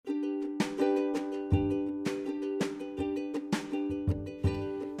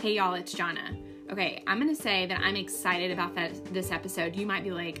Hey y'all, it's Jonna. Okay, I'm gonna say that I'm excited about this episode. You might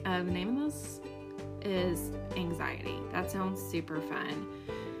be like, the name of this is anxiety. That sounds super fun.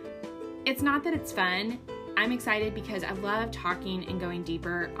 It's not that it's fun. I'm excited because I love talking and going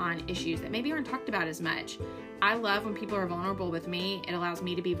deeper on issues that maybe aren't talked about as much. I love when people are vulnerable with me. It allows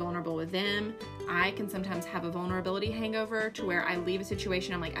me to be vulnerable with them. I can sometimes have a vulnerability hangover to where I leave a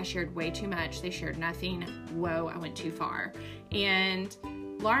situation, I'm like, I shared way too much. They shared nothing. Whoa, I went too far. And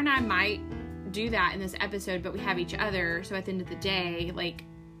Laura and I might do that in this episode, but we have each other. So at the end of the day, like,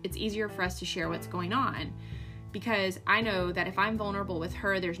 it's easier for us to share what's going on. Because I know that if I'm vulnerable with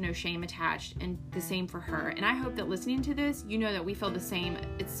her, there's no shame attached, and the same for her. And I hope that listening to this, you know that we feel the same.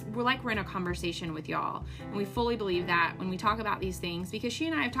 We're like we're in a conversation with y'all. And we fully believe that when we talk about these things, because she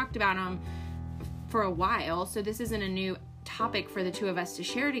and I have talked about them for a while, so this isn't a new topic for the two of us to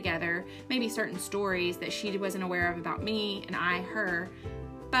share together. Maybe certain stories that she wasn't aware of about me and I her.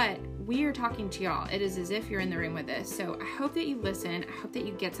 But we are talking to y'all. It is as if you're in the room with us. So I hope that you listen. I hope that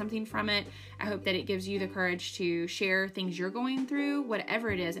you get something from it. I hope that it gives you the courage to share things you're going through, whatever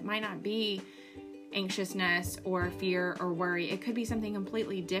it is. It might not be anxiousness or fear or worry. It could be something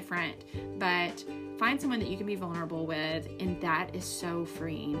completely different, but find someone that you can be vulnerable with, and that is so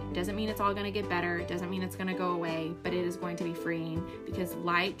freeing. It doesn't mean it's all going to get better. It doesn't mean it's going to go away, but it is going to be freeing because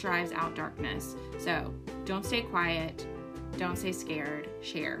light drives out darkness. So don't stay quiet. Don't stay scared.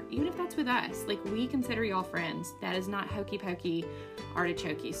 Share. Even if that's with us. Like, we consider y'all friends. That is not hokey pokey,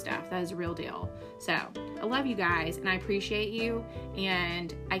 artichokey stuff. That is a real deal. So, I love you guys, and I appreciate you,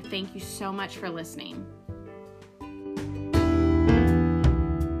 and I thank you so much for listening.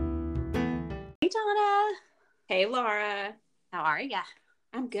 Hey, Donna. Hey, Laura. How are ya?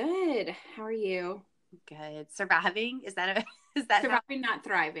 I'm good. How are you? Good. Surviving? Is that surviving, not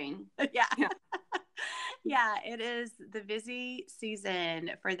thriving? Yeah. Yeah, it is the busy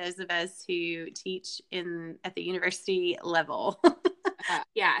season for those of us who teach at the university level.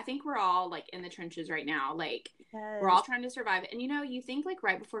 Yeah, I think we're all like in the trenches right now. Like, yes. We're all trying to survive. And you think like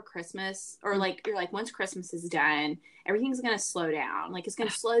right before Christmas, or like you're like, once Christmas is done, everything's going to slow down. Like, it's going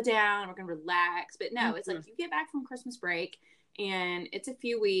to slow down. We're going to relax. But no, it's like you get back from Christmas break and it's a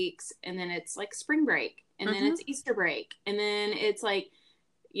few weeks, and then it's like spring break, and then it's Easter break, and then it's like,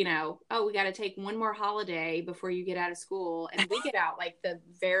 we got to take one more holiday before you get out of school. And we get out like the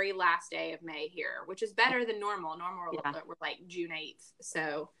very last day of May here, which is better than normal. We're like June 8th.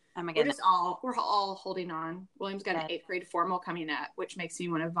 So we're all holding on. William's got an 8th grade formal coming up, which makes me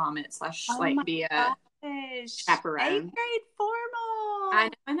want to vomit / be a chaperone. 8th grade formal. I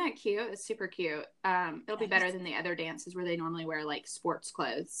know, isn't that cute? It's super cute. It'll be better than the other dances where they normally wear like sports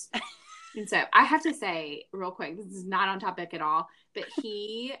clothes. And so I have to say real quick, this is not on topic at all, but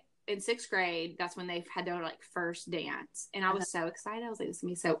he, in 6th grade, that's when they've had their like first dance. And I was so excited. I was like, this is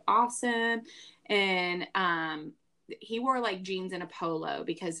going to be so awesome. And he wore like jeans and a polo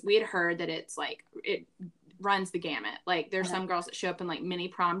because we had heard that it's like, it runs the gamut. Like, there's some girls that show up in like mini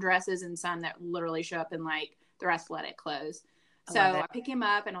prom dresses and some that literally show up in like their athletic clothes. So I pick him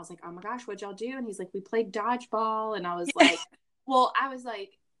up and I was like, oh my gosh, what'd y'all do? And he's like, we played dodgeball. And I was like,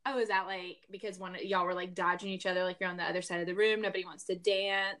 because one of y'all were like dodging each other, like you're on the other side of the room, nobody wants to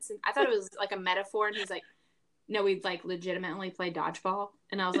dance. And I thought it was like a metaphor. And he's like, no, we've like legitimately played dodgeball.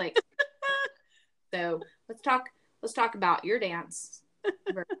 And I was like, so let's talk about your dance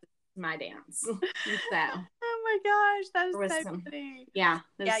versus my dance. So, oh my gosh, that was so funny. Yeah.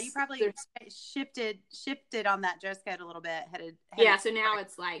 You probably shifted on that dress code a little bit. So now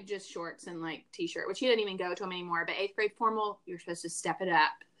it's like just shorts and like t-shirt, which he doesn't even go to them anymore. But 8th grade formal, you're supposed to step it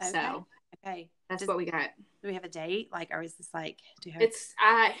up. Okay. So that's what we got. Do we have a date? Like, or is this like? It's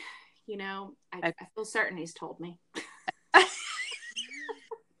I feel certain he's told me.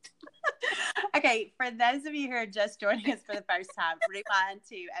 Okay, for those of you who are just joining us for the first time, rewind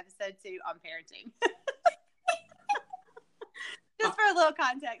to episode 2 on parenting. Just for a little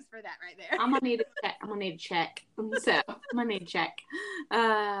context for that right there. I'm gonna need to check. So I'm gonna need to check.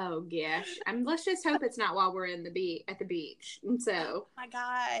 Oh gosh. Let's just hope it's not while we're at the beach. And so. Oh my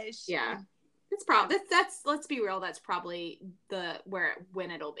gosh. Yeah. It's probably that's let's be real. That's probably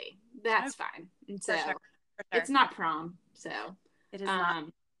when it'll be. That's fine. And so it's not prom. So it is not.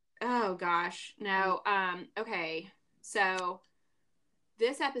 Oh gosh. No. Okay. So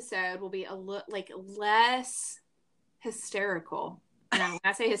this episode will be a less hysterical. And when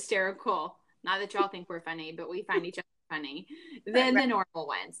I say hysterical, not that y'all think we're funny, but we find each other funny than the normal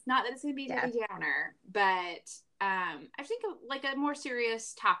ones. Not that it's gonna be Debbie Downer, but I think like a more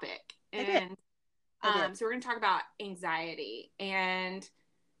serious topic. And so we're gonna talk about anxiety. And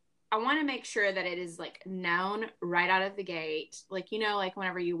I want to make sure that it is like known right out of the gate. Like, you know, like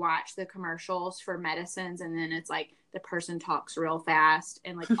whenever you watch the commercials for medicines and then it's like the person talks real fast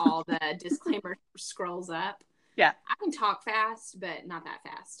and like all the disclaimer scrolls up. Yeah. I can talk fast, but not that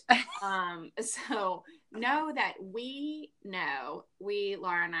fast. So know that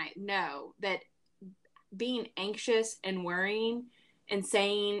Laura and I know that being anxious and worrying and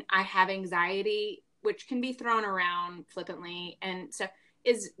saying I have anxiety, which can be thrown around flippantly and stuff,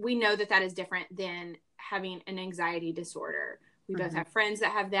 we know that is different than having an anxiety disorder. We both have friends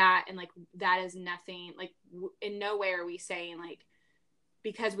that have that, and like that is nothing, like in no way are we saying like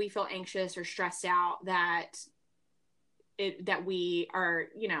because we feel anxious or stressed out that we are,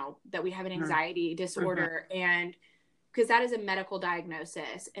 you know, that we have an anxiety disorder. And because that is a medical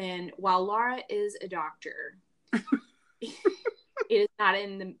diagnosis, and while Laura is a doctor, it is not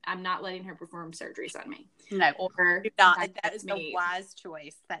I'm not letting her perform surgeries on me. No, or that is a wise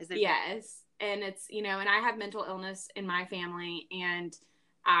choice. That is yes. And it's, you know, and I have mental illness in my family, and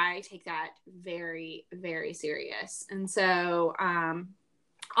I take that very, very serious. And so,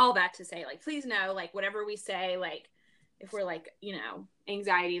 all that to say, like, please know, like, whatever we say, like, if we're like, you know,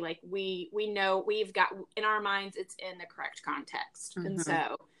 anxiety, like we know we've got in our minds, it's in the correct context. And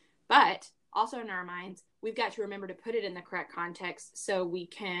so, but also in our minds, we've got to remember to put it in the correct context so we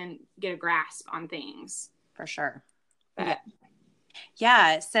can get a grasp on things. For sure. But,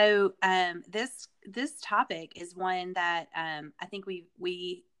 yeah. So, this topic is one that, I think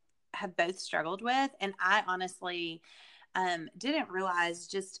we have both struggled with. And I honestly, didn't realize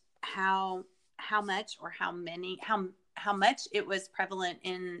just how much or how much it was prevalent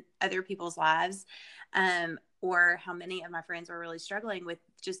in other people's lives, or how many of my friends were really struggling with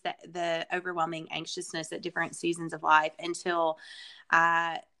just the overwhelming anxiousness at different seasons of life, until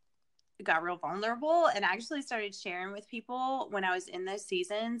I got real vulnerable and actually started sharing with people when I was in those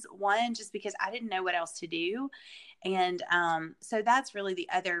seasons. One, just because I didn't know what else to do. And so that's really the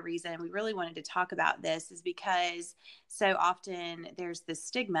other reason we really wanted to talk about this, is because so often there's this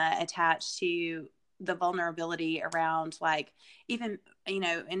stigma attached to the vulnerability around, like, even, you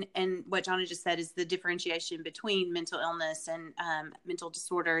know, and what Jonna just said is the differentiation between mental illness and mental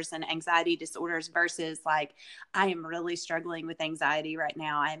disorders and anxiety disorders versus like, I am really struggling with anxiety right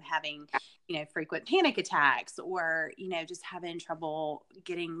now. I'm having, you know, frequent panic attacks, or, you know, just having trouble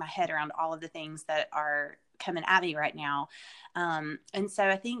getting my head around all of the things that are coming at me right now. And so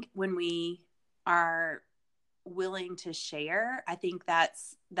I think when we are willing to share, I think that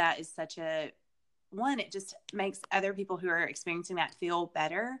is such a one, it just makes other people who are experiencing that feel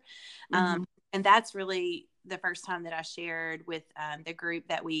better. And that's really the first time that I shared with the group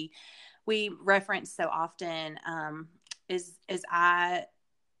that we reference so often, is I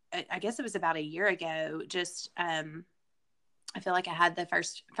guess it was about a year ago, just I feel like I had the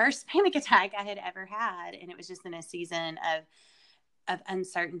first panic attack I had ever had. And it was just in a season of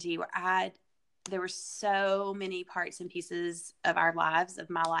uncertainty where there were so many parts and pieces of our lives,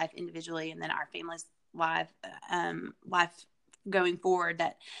 of my life individually, and then our family's life going forward,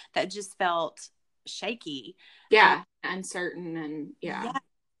 that just felt shaky. Yeah. Uncertain. And yeah.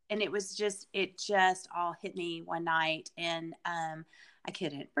 And it just all hit me one night, and I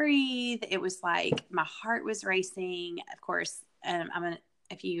couldn't breathe. It was like my heart was racing. Of course,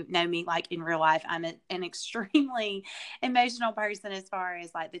 if you know me, like in real life, I'm an extremely emotional person as far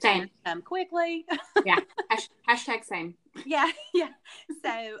as like the tears come quickly. Yeah. Hashtag same. Yeah.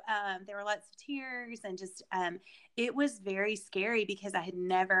 So there were lots of tears, and just it was very scary because it had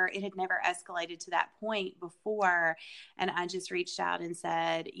never escalated to that point before. And I just reached out and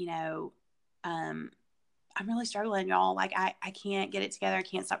said, you know, I'm really struggling, y'all. Like, I can't get it together. I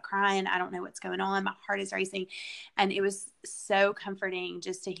can't stop crying. I don't know what's going on. My heart is racing. And it was so comforting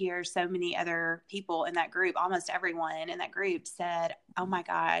just to hear so many other people in that group, almost everyone in that group said, oh my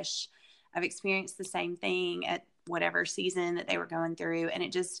gosh, I've experienced the same thing at whatever season that they were going through. And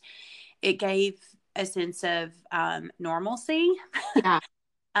it gave a sense of normalcy. Yeah.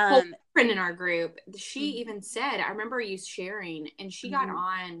 Well, friend in our group, she even said, I remember you sharing, and she got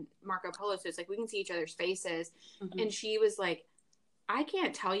on Marco Polo, so it's like we can see each other's faces. And she was like, I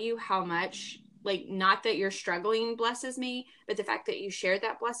can't tell you how much, like, not that you're struggling blesses me, but the fact that you shared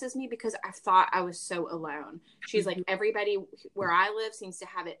that blesses me, because I thought I was so alone. She's like, everybody where I live seems to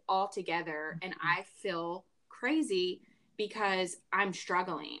have it all together, and I feel crazy because I'm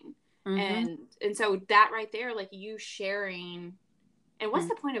struggling. And so that right there, like, you sharing. And what's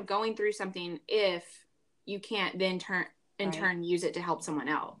the point of going through something if you can't then turn use it to help someone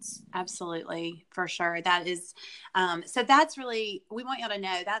else? Absolutely. For sure. That is, so that's really, we want y'all to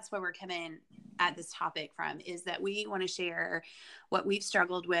know that's where we're coming at this topic from is that we want to share what we've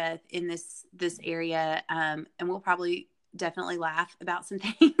struggled with in this area, and we'll probably definitely laugh about some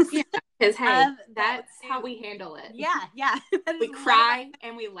things. Yeah, because hey, that's how we handle it. Yeah. We cry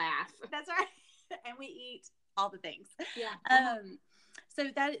and we laugh. That's right. And we eat all the things. Yeah. So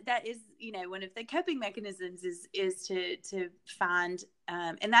that is, one of the coping mechanisms is to find,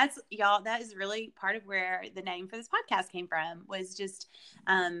 and that's, y'all, that is really part of where the name for this podcast came from, was just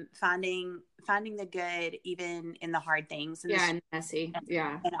finding the good even in the hard things and messy,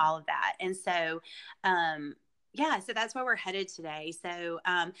 and all of that. And so so that's where we're headed today. So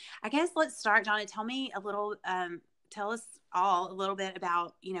I guess let's start. Donna, tell us all a little bit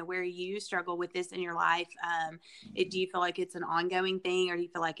about, where you struggle with this in your life. Do you feel like it's an ongoing thing, or do you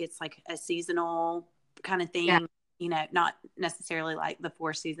feel like it's like a seasonal kind of thing? Yeah. Not necessarily like the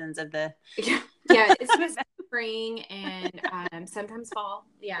 4 seasons of the. Yeah, it's just spring and sometimes fall.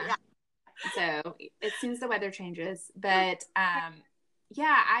 Yeah. So as soon as the weather changes, but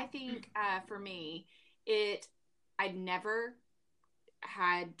I think for me, I'd never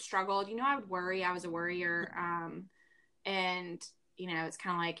had struggled. I would worry. I was a worrier. And, it's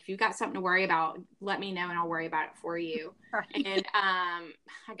kind of like, if you've got something to worry about, let me know and I'll worry about it for you. Right. And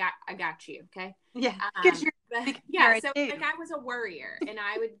I got you. Okay. Yeah. So like I was a worrier, and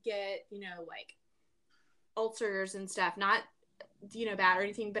I would get, like ulcers and stuff, not, bad or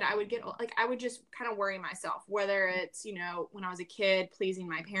anything, but I would get, like, I would just kind of worry myself, whether it's, when I was a kid, pleasing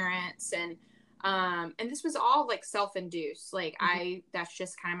my parents, and this was all like self-induced. Like that's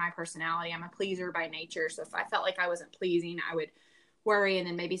just kind of my personality. I'm a pleaser by nature. So if I felt like I wasn't pleasing, I would worry. And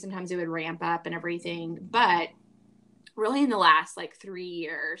then maybe sometimes it would ramp up and everything. But really in the last like 3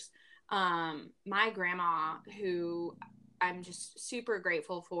 years, my grandma, who I'm just super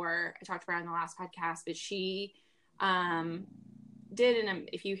grateful for, I talked about her in the last podcast, but she, did. And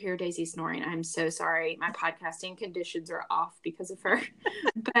if you hear Daisy snoring, I'm so sorry. My podcasting conditions are off because of her,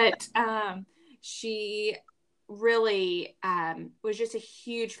 but, she really was just a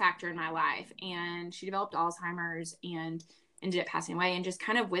huge factor in my life, and she developed Alzheimer's and ended up passing away. And just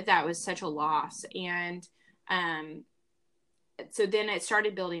kind of with that was such a loss. And so then it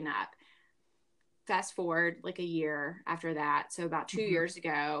started building up. Fast forward like a year after that, so about 2 years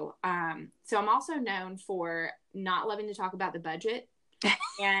ago. So I'm also known for not loving to talk about the budget.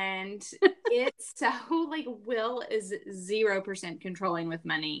 And it's so like Will is 0% controlling with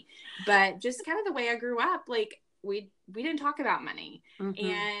money, but just kind of the way I grew up, like we didn't talk about money,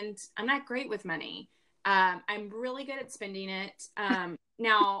 and I'm not great with money. I'm really good at spending it.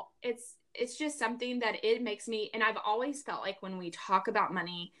 Now it's just something that it makes me, and I've always felt like when we talk about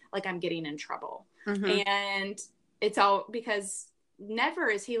money, like I'm getting in trouble, and it's all because never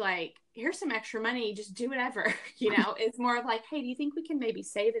is he like, here's some extra money, just do whatever, it's more of like, hey, do you think we can maybe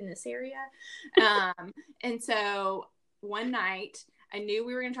save in this area? And so one night I knew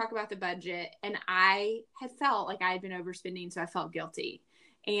we were going to talk about the budget, and I had felt like I had been overspending. So I felt guilty,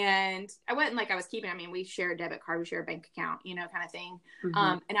 and I wasn't like I was keeping, we share a debit card, we share a bank account, kind of thing.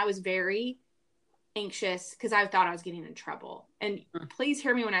 And I was very anxious because I thought I was getting in trouble. And please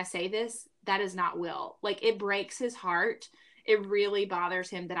hear me when I say this, that is not Will. Like, it breaks his heart. It really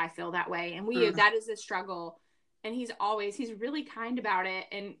bothers him that I feel that way. And that is a struggle. And he's really kind about it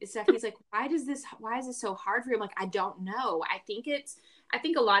and stuff. He's like, why is this so hard for you? I'm like, I don't know. I think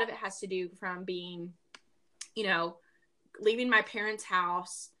a lot of it has to do from being, leaving my parents'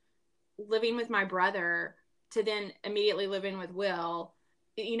 house, living with my brother, to then immediately living with Will.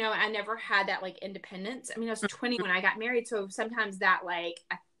 I never had that like independence. I was 20 when I got married. So sometimes that, like,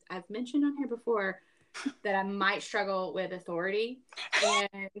 I've mentioned on here before that I might struggle with authority.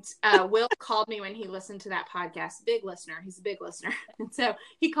 And Will called me when he listened to that podcast. Big listener. He's a big listener. And so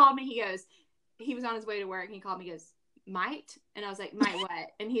he called me. He was on his way to work, and he called me, he goes, might? And I was like, might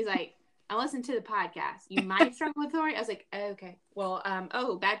what? And he's like, I listened to the podcast. You might struggle with authority. I was like, oh, okay. Well,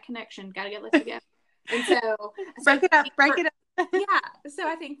 bad connection. Got to get listed again. And so break it up. Yeah. So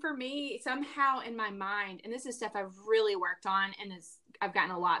I think for me, somehow in my mind, and this is stuff I've really worked on, and I've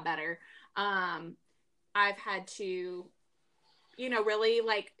gotten a lot better. I've had to, really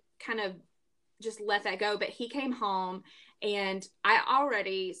like kind of just let that go. But he came home, and I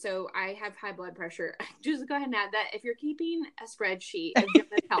have high blood pressure. Just go ahead and add that. If you're keeping a spreadsheet of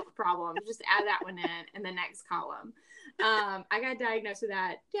different health problems, just add that one in the next column. I got diagnosed with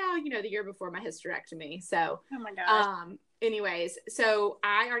that, the year before my hysterectomy. So, oh my gosh. Anyways, so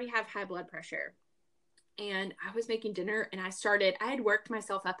I already have high blood pressure, and I was making dinner, and I had worked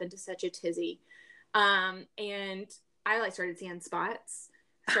myself up into such a tizzy. And I started seeing spots,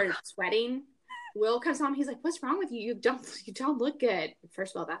 started sweating. Will comes home. He's like, "What's wrong with you? You don't look good."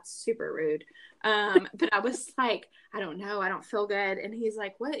 First of all, that's super rude. But I was like, "I don't know. I don't feel good." And he's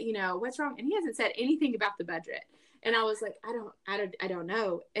like, "What? What's wrong?" And he hasn't said anything about the budget. And I was like, I don't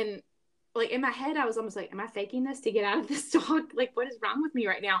know. And like in my head, I was almost like, "Am I faking this to get out of this talk? Like, what is wrong with me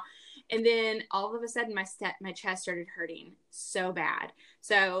right now?" And then all of a sudden, my chest started hurting so bad.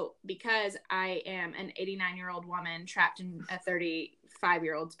 So because I am an 89-year-old woman trapped in a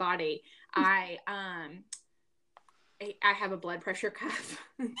 35-year-old's body, I have a blood pressure cuff.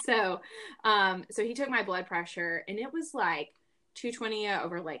 So he took my blood pressure and it was like 220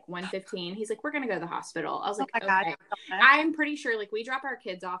 over like 115. He's like, "We're going to go to the hospital." I was like, my okay. God. I'm pretty sure like we drop our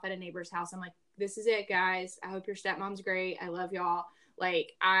kids off at a neighbor's house. I'm like, "This is it, guys. I hope your stepmom's great. I love y'all."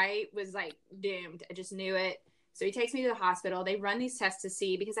 Like I was like doomed. I just knew it. So he takes me to the hospital. They run these tests to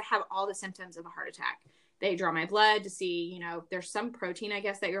see, because I have all the symptoms of a heart attack. They draw my blood to see, there's some protein, I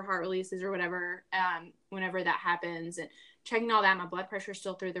guess, that your heart releases or whatever, whenever that happens. And checking all that, my blood pressure is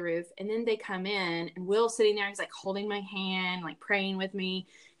still through the roof. And then they come in and Will's sitting there. He's like holding my hand, like praying with me.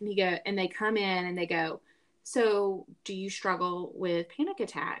 And they come in and they go, "So do you struggle with panic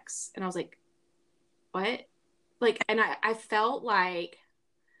attacks?" And I was like, "What?" Like, and I felt like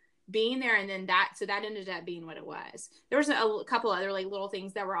being there, and then that ended up being what it was. There was a couple other like little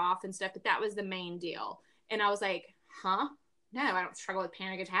things that were off and stuff, but that was the main deal. And I was like, "Huh? No, I don't struggle with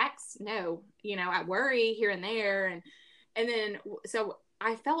panic attacks. No, I worry here and there." And then, so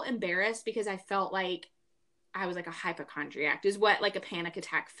I felt embarrassed because I felt like I was like a hypochondriac, is what like a panic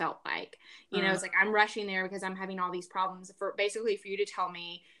attack felt like. It's like I'm rushing there because I'm having all these problems for you to tell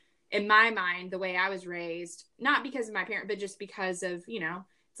me, in my mind, the way I was raised, not because of my parent, but just because of,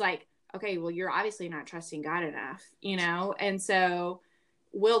 it's like, okay, well, you're obviously not trusting God enough, And so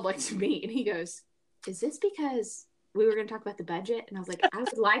Will looked at me and he goes, "Is this because we were going to talk about the budget?" And I was like, "I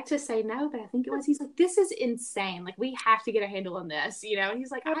would like to say no, but I think it was." He's like, "This is insane. Like, we have to get a handle on this, And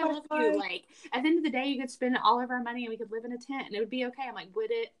he's like, "I love you. Like, at the end of the day, you could spend all of our money and we could live in a tent and it would be okay." I'm like,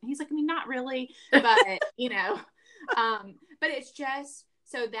 "Would it?" And he's like, "I mean, not really, but, but it's just,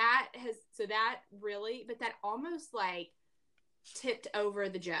 but that almost like tipped over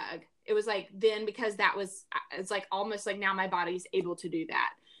the jug. It was like, then, because it's like almost like now my body's able to do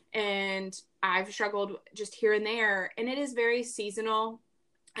that. And I've struggled just here and there, and it is very seasonal.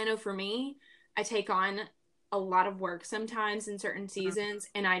 I know for me, I take on a lot of work sometimes in certain seasons,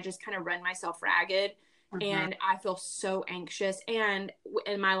 and I just kind of run myself ragged, and I feel so anxious. And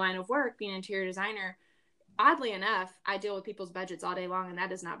in my line of work, being an interior designer, oddly enough, I deal with people's budgets all day long, and that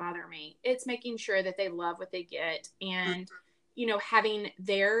does not bother me. It's making sure that they love what they get, and having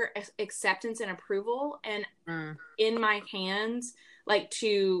their acceptance and approval and in my hands, like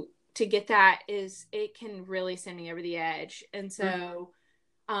to get that, it can really send me over the edge. And so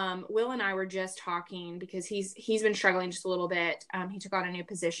Will and I were just talking, because he's been struggling just a little bit. He took on a new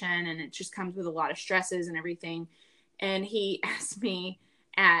position, and it just comes with a lot of stresses and everything. And he asked me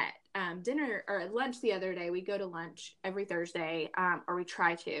at dinner or lunch the other day. We go to lunch every Thursday, or we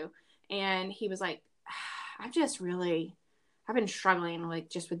try to. And he was like, I've been struggling like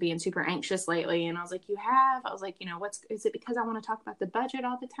just with being super anxious lately. And I was like, "You have?" I was like, is it because I want to talk about the budget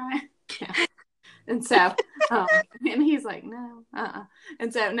all the time? Yeah. And so, and he's like, "No,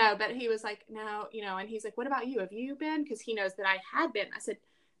 And so, no, but he was like, "No," and he's like, "What about you? Have you been?" Because he knows that I had been. I said,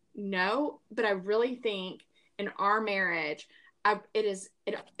 "No, but I really think in our marriage, it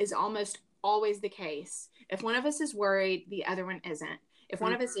is almost always the case. If one of us is worried, the other one isn't. If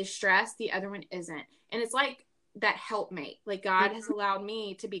one of us is stressed, the other one isn't." And it's like that helpmate. Like, God has allowed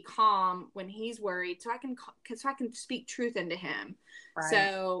me to be calm when he's worried, so I can speak truth into him. Right.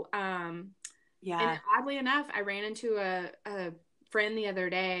 So, yeah. And oddly enough, I ran into a friend the other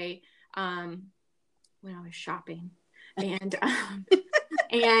day when I was shopping, and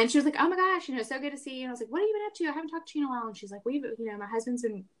and she was like, "Oh my gosh, so good to see you." And I was like, "What have you been up to? I haven't talked to you in a while." And she's like, my husband's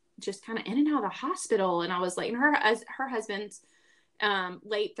been just kind of in and out of the hospital." And I was like, and her husband's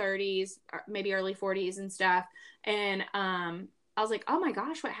late 30s, maybe early 40s and stuff. And I was like, "Oh my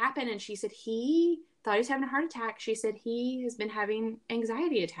gosh, what happened?" And she said he thought he was having a heart attack. She said he has been having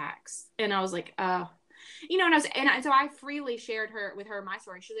anxiety attacks. And I was like, "Oh." So I freely shared with her my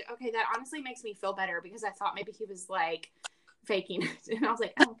story. She's like, "Okay, that honestly makes me feel better, because I thought maybe he was like faking it." And I was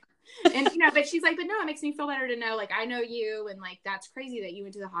like, "Oh." And but she's like, "But no, it makes me feel better to know, like, I know you, and like that's crazy that you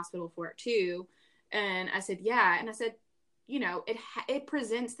went to the hospital for it too." And I said, "Yeah." And I said, it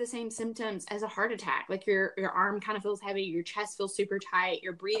presents the same symptoms as a heart attack. Like your arm kind of feels heavy, your chest feels super tight,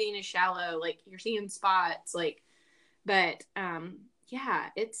 your breathing is shallow, like you're seeing spots, like, but yeah,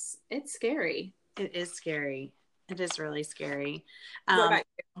 it's scary. It is scary. It is really scary. What about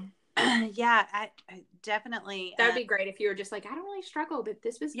you? Yeah, I definitely. That would be great if you were just like, I don't really struggle, but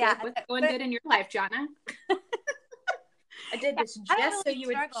this was Yeah, good. What's going good in your life, Jonna? I did this I don't just so really you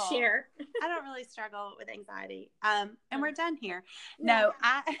struggle. would share. I don't really struggle with anxiety. And we're done here. Yeah.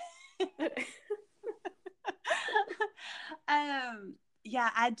 No, yeah,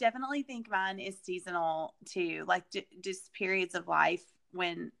 I definitely think mine is seasonal too. Like just periods of life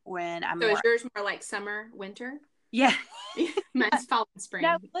when I'm So more. is yours more like summer, winter? Yeah. Mine's fall and spring.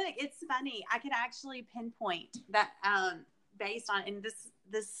 No, look, it's funny. I could actually pinpoint that based on, and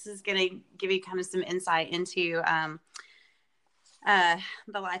this is going to give you kind of some insight into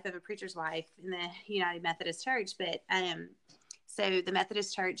the life of a preacher's wife in the United Methodist Church. But so the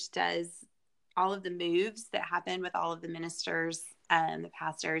Methodist Church does all of the moves that happen with all of the ministers, the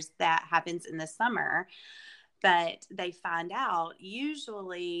pastors, that happens in the summer. But they find out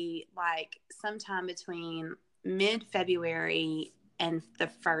usually like sometime between mid-February and the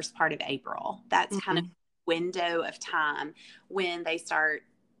first part of April. That's kind of window of time when they start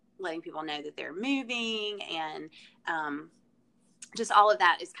letting people know that they're moving, and just all of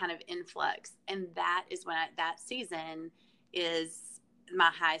that is kind of in flux. And that is when that season is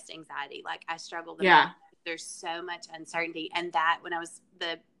my highest anxiety. Like I struggle the most. There's so much uncertainty. And that when I was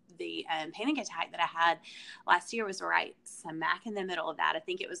the panic attack that I had last year was right smack in the middle of that. I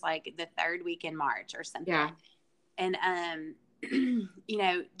think it was like the third week in March or something. Yeah. And, you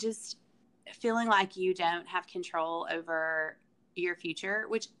know, just feeling like you don't have control over your future,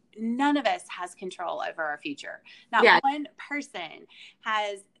 which none of us has control over our future. Not one person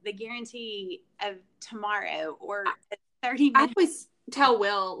has the guarantee of tomorrow or 30 minutes. I always tell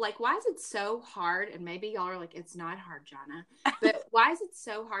Will, like, why is it so hard? And maybe y'all are like, it's not hard, Jonna. But why is it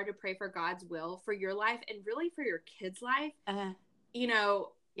so hard to pray for God's will for your life and really for your kids' life? You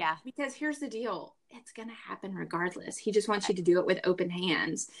know, yeah. Because here's the deal. It's going to happen regardless. He just wants you to do it with open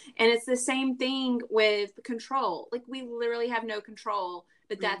hands. And it's the same thing with control. Like we literally have no control,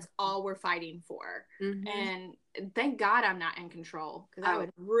 but that's all we're fighting for. And thank God I'm not in control, because I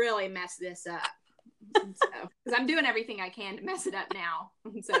would really mess this up. Because I'm doing everything I can to mess it up now.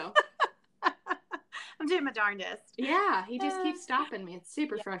 So I'm doing my darndest. Yeah, he just keeps stopping me. It's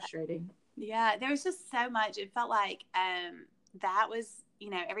super frustrating. Yeah, there was just so much. It felt like that was, you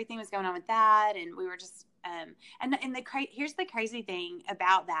know, everything was going on with that, and we were just and here's the crazy thing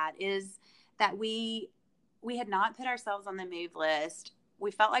about that is that we had not put ourselves on the move list.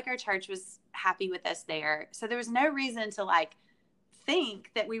 We felt like our church was happy with us there, so there was no reason to like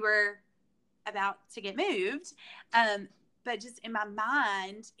think that we were about to get moved. But just in my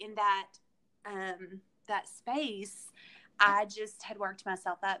mind, in that that space, I just had worked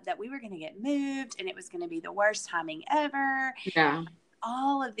myself up that we were going to get moved and it was going to be the worst timing ever. Yeah.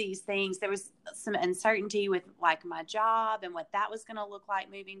 All of these things. There was some uncertainty with like my job and what that was going to look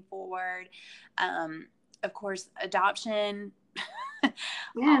like moving forward. Of course, adoption.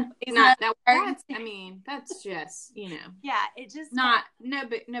 Yeah. I mean, that's just, you know. Yeah. It just no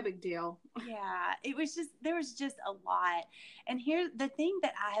big deal. Yeah. It was just, there was just a lot. And here, the thing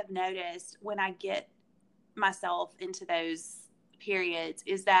that I have noticed when I get myself into those periods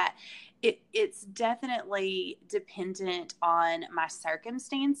is that it's definitely dependent on my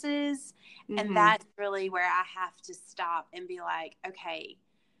circumstances. And that's really where I have to stop and be like, okay,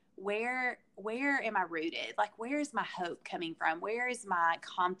 where am I rooted? Like, where is my hope coming from? Where is my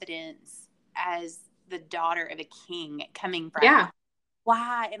confidence as the daughter of a king coming from? Yeah.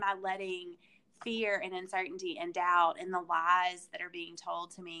 Why am I letting fear and uncertainty and doubt and the lies that are being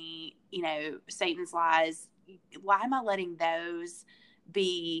told to me, you know, Satan's lies, why am I letting those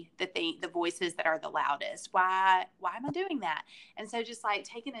be the voices that are the loudest? Why am I doing that? And so just like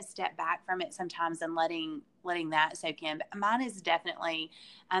taking a step back from it sometimes and letting that soak in. But mine is definitely,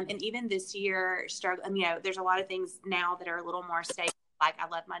 and even this year, struggle. You know, there's a lot of things now that are a little more stable. Like I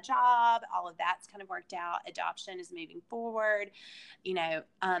love my job, all of that's kind of worked out. Adoption is moving forward, you know,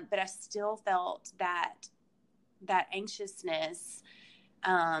 but I still felt that anxiousness,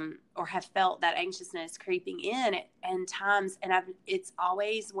 or have felt that anxiousness creeping in at times. And it's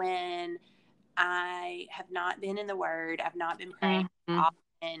always when I have not been in the Word, I've not been praying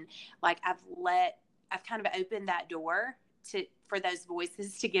often, like I've kind of opened that door for those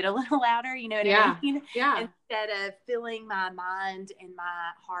voices to get a little louder, you know what I mean? Yeah. Instead of filling my mind and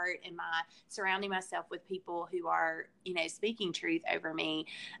my heart and surrounding myself with people who are, you know, speaking truth over me,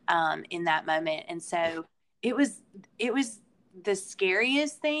 in that moment. And so it was the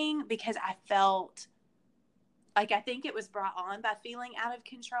scariest thing, because I felt like, I think it was brought on by feeling out of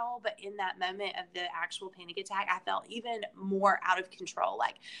control, but in that moment of the actual panic attack, I felt even more out of control.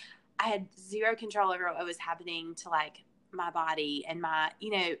 Like I had zero control over what was happening to like my body and my,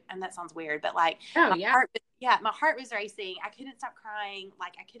 you know, and that sounds weird, but like, Oh yeah. my heart was racing. I couldn't stop crying.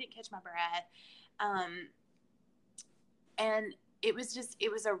 Like I couldn't catch my breath. And it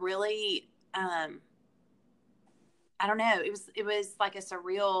was a really, I don't know. It was like a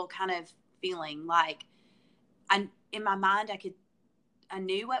surreal kind of feeling. Like in my mind, I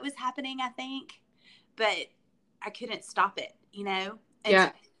knew what was happening, I think, but I couldn't stop it, you know?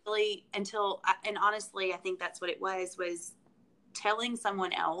 Yeah. And honestly, I think that's what it was telling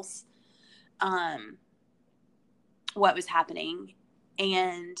someone else, what was happening.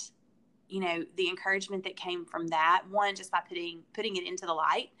 And, you know, the encouragement that came from that, one, just by putting it into the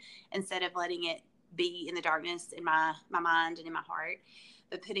light instead of letting it be in the darkness in my mind and in my heart,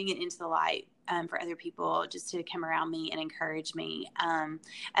 but putting it into the light, for other people just to come around me and encourage me. And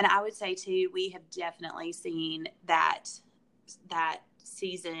I would say too, we have definitely seen that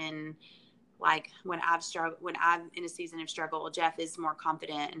season, like when I'm in a season of struggle, Jeff is more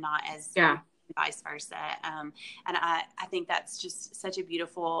confident and not as, vice versa. And I think that's just such a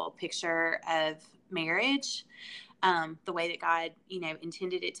beautiful picture of marriage. The way that God, you know,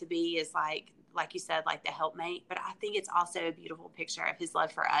 intended it to be is like you said, like the helpmate, but I think it's also a beautiful picture of his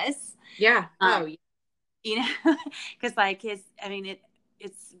love for us. Yeah. You know, because like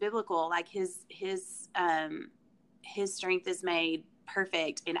it's biblical. Like his strength is made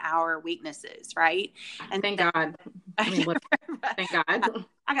perfect in our weaknesses, right? And thank God. I mean, thank God.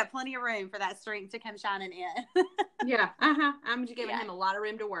 I got plenty of room for that strength to come shining in. Yeah. I'm just giving him a lot of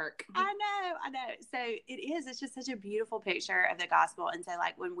room to work. I know. So it's just such a beautiful picture of the gospel. And so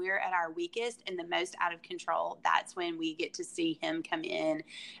like when we're at our weakest and the most out of control, that's when we get to see him come in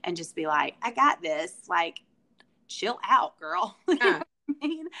and just be like, I got this. Like, chill out, girl. You know what I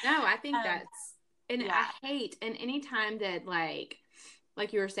mean? No, I think that's, and I hate, and anytime that like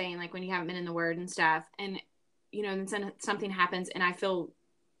you were saying, like when you haven't been in the word and stuff, and you know, then something happens and I feel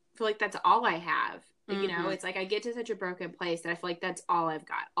like that's all I have. You know, it's like I get to such a broken place that I feel like that's all I've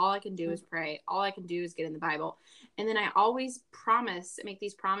got. All I can do is pray. All I can do is get in the Bible. And then I always make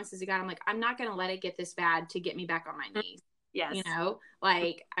these promises to God. I'm like, I'm not going to let it get this bad to get me back on my knees. Yes. You know,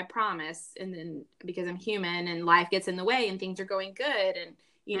 like I promise. And then because I'm human and life gets in the way and things are going good. And,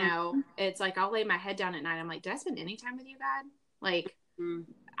 you know, it's like, I'll lay my head down at night. I'm like, did I spend any time with you, God? Like,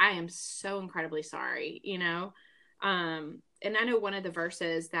 I am so incredibly sorry, you know? And I know one of the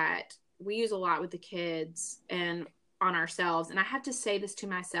verses that we use a lot with the kids and on ourselves. And I have to say this to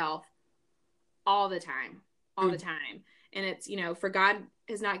myself all the time. And it's, you know, for God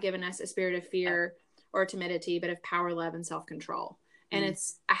has not given us a spirit of fear or timidity, but of power, love, and self-control. And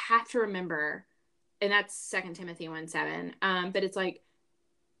I have to remember, and that's 2 Timothy 1:7. But it's like,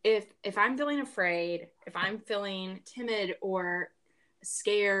 if I'm feeling afraid, if I'm feeling timid or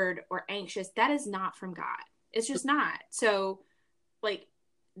scared or anxious, that is not from God. It's just not. So like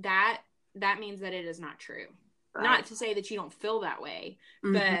that means that it is not true. Right. Not to say that you don't feel that way,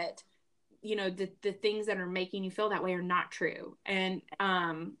 but you know, the things that are making you feel that way are not true. And,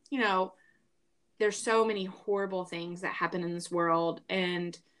 you know, there's so many horrible things that happen in this world.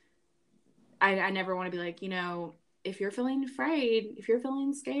 And I never want to be like, you know, if you're feeling afraid, if you're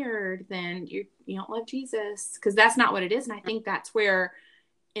feeling scared, then you don't love Jesus, because that's not what it is. And I think that's where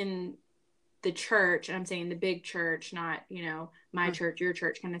in the church, and I'm saying the big church, not, you know, my church, your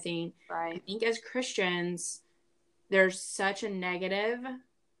church kind of thing. Right. I think as Christians, there's such a negative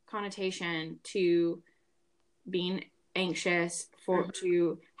connotation to being anxious,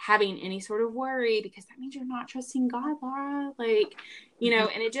 to having any sort of worry, because that means you're not trusting God, Laura. Like, you know,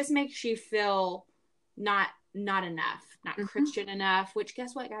 and it just makes you feel not enough, not Christian enough, which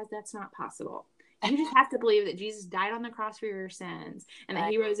guess what, guys, that's not possible. You just have to believe that Jesus died on the cross for your sins and that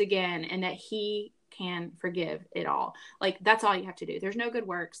he rose again and that he can forgive it all. Like, that's all you have to do. There's no good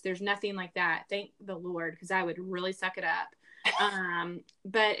works. There's nothing like that. Thank the Lord, because I would really suck it up.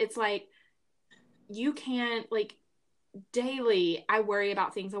 But it's like, you can't, like, daily I worry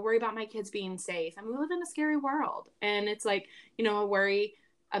about things. I worry about my kids being safe. I mean, we live in a scary world, and it's like, you know, I worry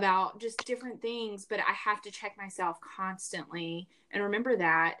about just different things, but I have to check myself constantly and remember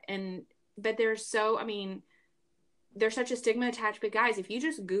that. But there's such a stigma attached. But guys, if you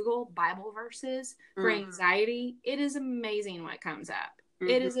just Google Bible verses for anxiety, it is amazing what comes up.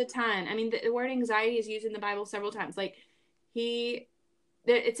 It is a ton. I mean, the word anxiety is used in the Bible several times. Like,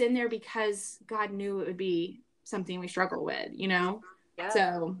 it's in there because God knew it would be something we struggle with, you know? Yeah.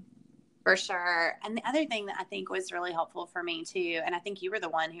 So for sure. And the other thing that I think was really helpful for me too, and I think you were the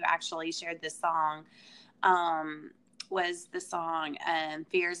one who actually shared this song, was the song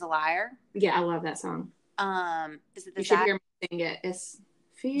Fear is a Liar. Yeah, I love that song. Is it the You should hear me sing it. It's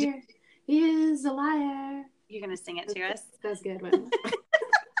Fear is a Liar. You're going to sing it to us? That's a good one.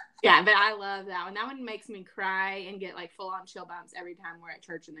 Yeah, but I love that one. That one makes me cry and get like full on chill bumps every time we're at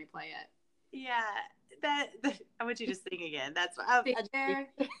church and they play it. Yeah, that I want you to sing again. That's what There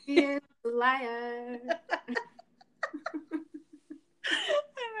is a liar.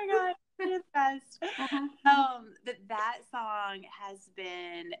 Oh my God, you're the best. But that song has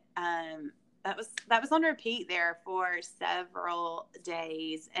been that was on repeat there for several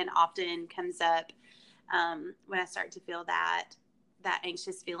days, and often comes up when I start to feel that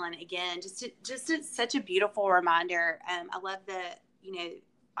anxious feeling again. It's such a beautiful reminder. I love that,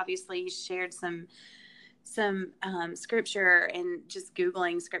 obviously you shared some scripture, and just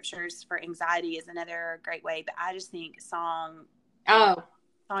Googling scriptures for anxiety is another great way. But I just think songs are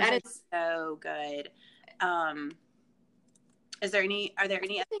so good. Are there any?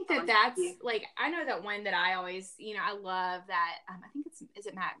 I think that's like, I know that one that I always, I love that. I think is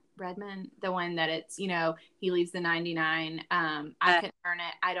it Matt Redman? The one that it's, he leaves the 99. I couldn't earn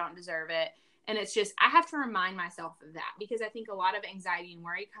it. I don't deserve it. And it's just, I have to remind myself of that, because I think a lot of anxiety and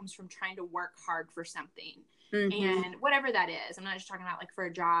worry comes from trying to work hard for something. Mm-hmm. And whatever that is, I'm not just talking about like for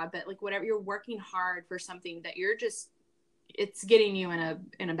a job, but like whatever, you're working hard for something that you're just, it's getting you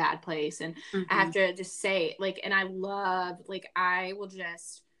in a bad place. And mm-hmm. I have to just say, like, and I love, like, I will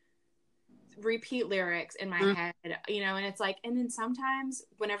just repeat lyrics in my mm-hmm. head, and it's like, and then sometimes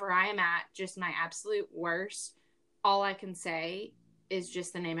whenever I am at just my absolute worst, all I can say is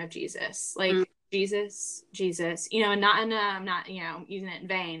just the name of Jesus, like mm-hmm. Jesus, and I'm not, using it in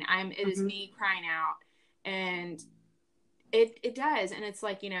vain. It mm-hmm. is me crying out, and it does. And it's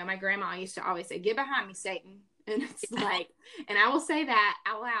like, my grandma used to always say, "Get behind me, Satan." And it's like, and I will say that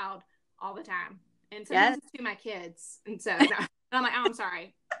out loud all the time. And sometimes it's to my kids. And so and I'm like, "Oh, I'm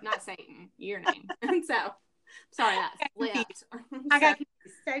sorry, not Satan, your name." And so, sorry, that slipped. I got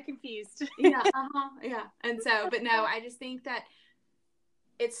so confused. Yeah. And so, but no, I just think that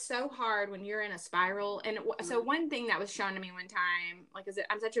it's so hard when you're in a spiral. And so one thing that was shown to me one time, like,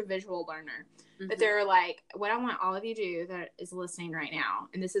 I'm such a visual learner, mm-hmm. that they're like, what I want all of you to do that is listening right now,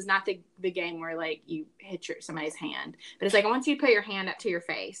 and this is not the game where like you hit somebody's hand, but it's like, I want you to put your hand up to your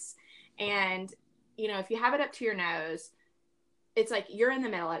face, and if you have it up to your nose, it's like you're in the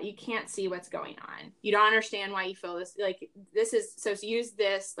middle of it. You can't see what's going on. You don't understand why you feel this. Like, this is, so use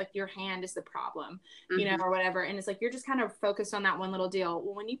this, like your hand is the problem, mm-hmm. Or whatever. And it's like, you're just kind of focused on that one little deal.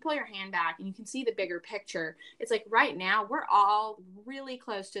 Well, when you pull your hand back and you can see the bigger picture, it's like right now we're all really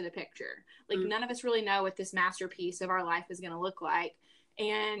close to the picture. Like mm-hmm. none of us really know what this masterpiece of our life is going to look like.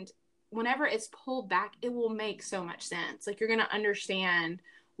 And whenever it's pulled back, it will make so much sense. Like, you're going to understand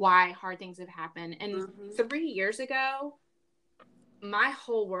why hard things have happened. And mm-hmm. 3 years ago, my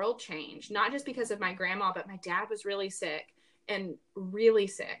whole world changed, not just because of my grandma, but my dad was really sick. And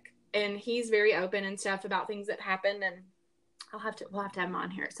he's very open and stuff about things that happened. And we'll have to have him on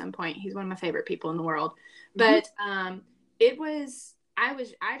here at some point. He's one of my favorite people in the world. Mm-hmm. But,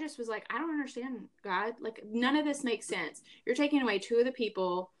 I just was like, I don't understand, God. Like, none of this makes sense. You're taking away two of the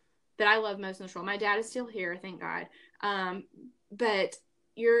people that I love most in this world. My dad is still here, thank God. But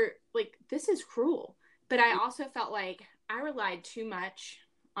you're like, this is cruel. But I also felt like I relied too much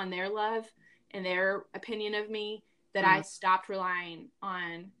on their love and their opinion of me that I stopped relying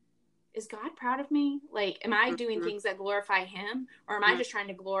on, is God proud of me? Like, am I doing things that glorify him, or am I just trying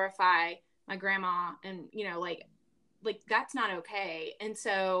to glorify my grandma? And, like that's not okay. And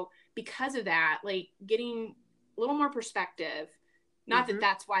so because of that, like, getting a little more perspective, not that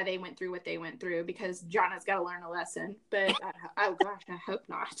that's why they went through what they went through, because Jonna's got to learn a lesson, but oh gosh, I hope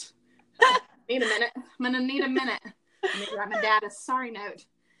not. Need a minute. I'm going to need a minute. I'm going to write my dad a sorry note.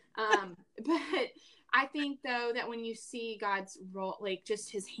 But I think, though, that when you see God's role, like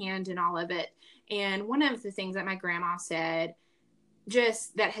just his hand in all of it, and one of the things that my grandma said,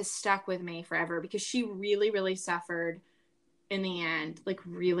 just that has stuck with me forever, because she really, really suffered in the end, like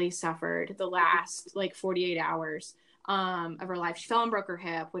really suffered the last like 48 hours of her life. She fell and broke her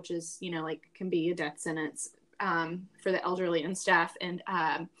hip, which is, like can be a death sentence for the elderly and stuff. And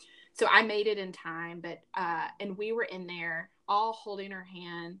so I made it in time, but, and we were in there all holding her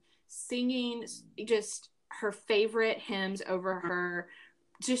hand, singing just her favorite hymns over her,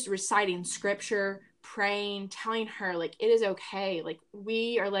 just reciting scripture, praying, telling her, like, it is okay. Like,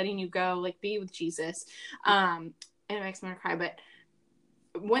 we are letting you go, like, be with Jesus. And it makes me want to cry. But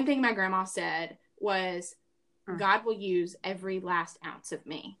one thing my grandma said was, God will use every last ounce of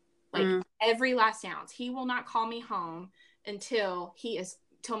me. Like, every last ounce. He will not call me home until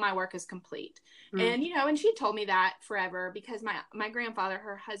my work is complete. And, and she told me that forever, because my grandfather,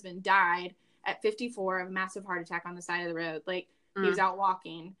 her husband, died at 54 of a massive heart attack on the side of the road. Like, he was out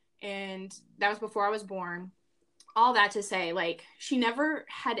walking, and that was before I was born. all that to say, like, she never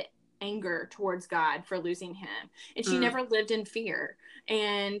had anger towards God for losing him. And she never lived in fear.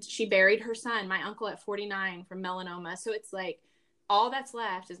 And she buried her son, my uncle, at 49 from melanoma. So it's like, all that's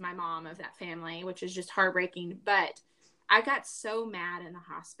left is my mom of that family, which is just heartbreaking. But I got so mad in the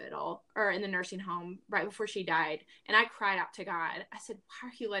hospital or in the nursing home right before she died. And I cried out to God. I said, why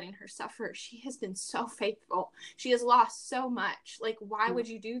are you letting her suffer? She has been so faithful. She has lost so much. Like, why would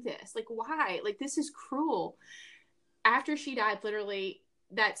you do this? Like, why? Like, this is cruel. After she died, literally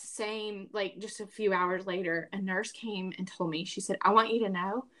that same, like, just a few hours later, a nurse came and told me, she said, I want you to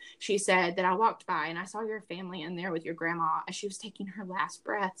know, she said, that I walked by and I saw your family in there with your grandma as she was taking her last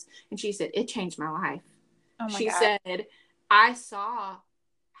breaths. And she said, it changed my life. Oh my She God. said, I saw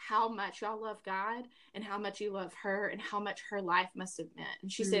how much y'all love God and how much you love her and how much her life must have meant.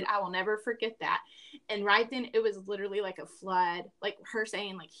 And she said, I will never forget that. And right then it was literally like a flood, like her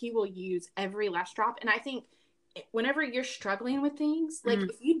saying, like, he will use every last drop. And I think whenever you're struggling with things, like,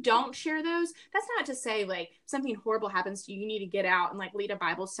 if you don't share those, that's not to say like something horrible happens to you, you need to get out and like lead a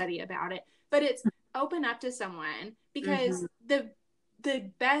Bible study about it, but it's open up to someone, because the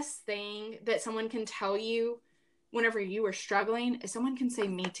best thing that someone can tell you whenever you are struggling is someone can say,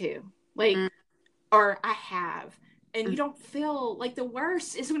 me too, like, or I have. And you don't feel like, the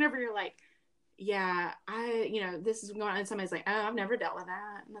worst is whenever you're like, yeah, this is going on, and somebody's like, oh, I've never dealt with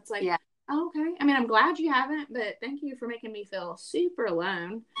that. And it's like, Yeah. oh, okay. I mean, I'm glad you haven't, but thank you for making me feel super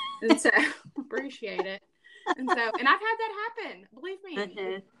alone. And so appreciate it. And so, and I've had that happen, believe me,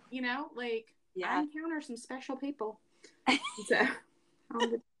 like, I encounter some special people. So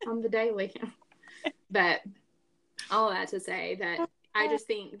on the daily, but all that to say that I just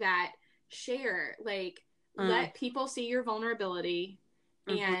think that share, like, let people see your vulnerability.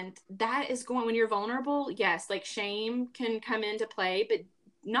 And that is going, when you're vulnerable, yes, like, shame can come into play, but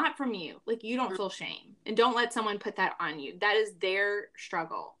not from you. Like, you don't feel shame, and don't let someone put that on you. That is their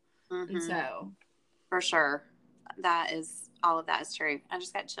struggle. And so, for sure, all of that is true. I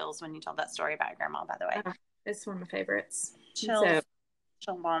just got chills when you told that story about your grandma, by the way. It's one of my favorites. Chills,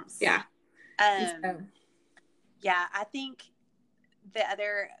 chill bumps. Yeah. Yeah, I think the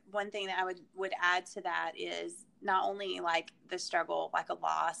other one thing that I would add to that is not only like the struggle, like a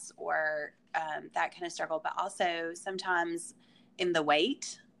loss or that kind of struggle, but also sometimes in the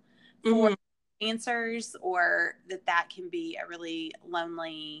wait for answers, or that can be a really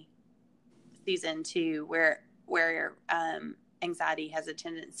lonely season too, where anxiety has a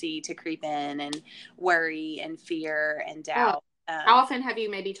tendency to creep in, and worry and fear and doubt. How often have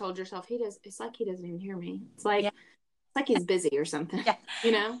you maybe told yourself, it's like he doesn't even hear me. It's like, it's like he's busy or something,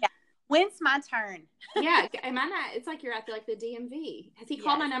 Yeah. When's my turn? Yeah. Am I not? It's like you're at the DMV. Has he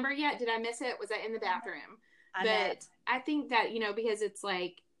called my number yet? Did I miss it? Was I in the bathroom? I think that, because it's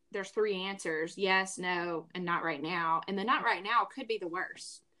like, there's 3 answers: yes, no, and not right now. And the not right now could be the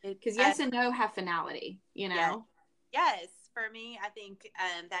worst, because yes and no have finality, Yes. For me, I think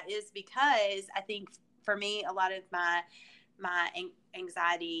that is because I think for me, a lot of my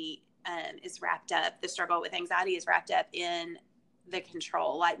anxiety is wrapped up. The struggle with anxiety is wrapped up in the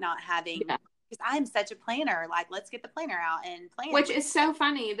control, like not having, because I am such a planner. Like, let's get the planner out and plan. Which is so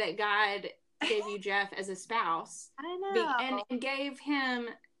funny that God gave you Jeff as a spouse. I know. And gave him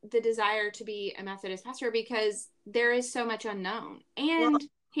the desire to be a Methodist pastor, because there is so much unknown. And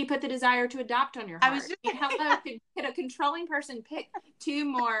he put the desire to adopt on your heart. Hello, could a controlling person pick 2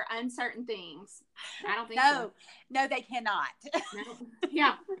 more uncertain things? I don't think so. No, they cannot.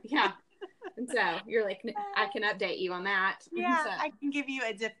 No. Yeah. And so you're like, I can update you on that. Yeah, so I can give you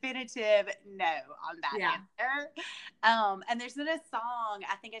a definitive no on that answer. And there's been a song,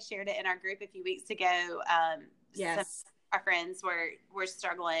 I think I shared it in our group a few weeks ago. Yes. Our friends were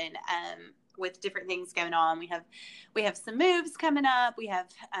struggling with different things going on. We have some moves coming up. We have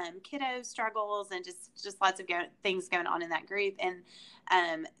kiddo struggles, and just lots of things going on in that group.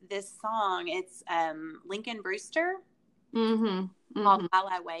 And this song, it's Lincoln Brewster called While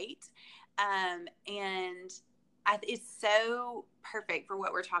I Wait. And it's so perfect for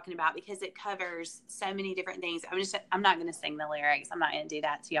what we're talking about, because it covers so many different things. I'm not going to sing the lyrics. I'm not going to do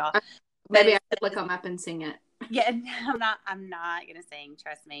that to y'all. Maybe I could look them up and sing it. Yeah, I'm not going to sing.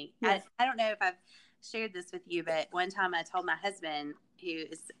 Trust me. Yes. I don't know if I've shared this with you, but one time I told my husband, who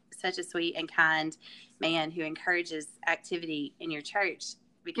is such a sweet and kind man who encourages activity in your church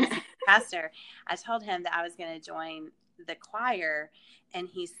because he's a pastor, I told him that I was going to join the choir, and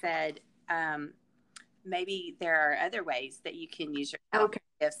he said, maybe there are other ways that you can use your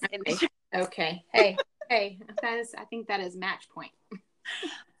gifts. Okay. Hey, I think that is match point.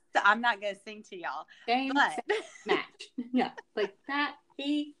 So I'm not going to sing to y'all. Same match. Yeah, like that.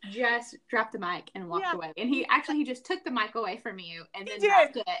 He just dropped the mic and walked away. And he just took the mic away from you and then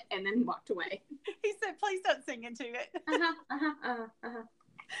dropped it and then walked away. He said, please don't sing into it.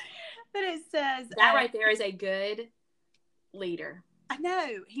 But it says that right there is a good leader. I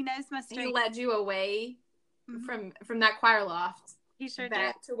know. He knows my strength. He led you away from that choir loft. He sure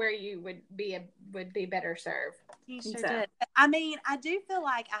back to where you would be better served. He sure did. I mean, I do feel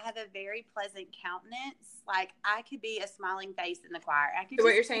like I have a very pleasant countenance. Like I could be a smiling face in the choir. So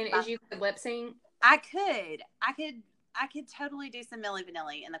what you're saying is you could lip sync? I could totally do some Milli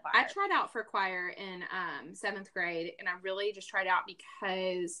Vanilli in the choir. I tried out for choir in 7th grade, and I really just tried out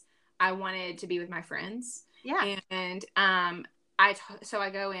because I wanted to be with my friends. Yeah. And so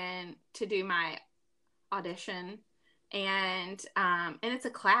I go in to do my audition. And it's a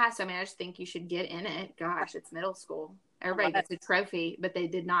class. I mean, I just think you should get in it. Gosh, it's middle school. Everybody gets a trophy, but they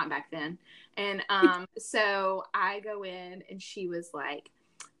did not back then. And so I go in, and she was like,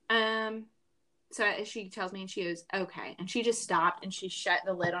 so she tells me, and she goes, okay. And she just stopped, and she shut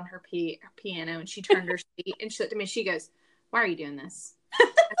the lid on her piano, and she turned her seat, and she looked at me, and she goes, why are you doing this? I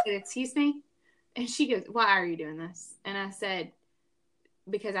said, excuse me? And she goes, why are you doing this? And I said,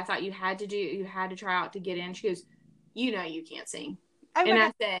 because I thought you had to try out to get in. She goes, you know you can't sing. Oh, and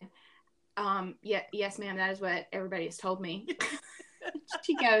I said, yes, ma'am, that is what everybody has told me.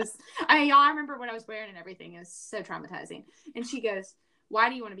 She goes, I mean, y'all, I remember what I was wearing and everything. It was so traumatizing. And she goes, why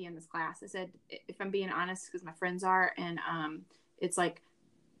do you want to be in this class? I said, if I'm being honest, because my friends are, and it's like,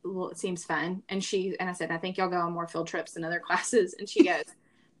 well, it seems fun. And I said, I think y'all go on more field trips than other classes. And she goes,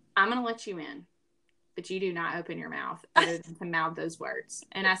 I'm going to let you in, but you do not open your mouth other than to mouth those words.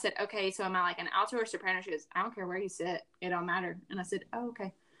 And I said, okay, so am I like an alto or soprano? She goes, I don't care where you sit. It don't matter. And I said, oh,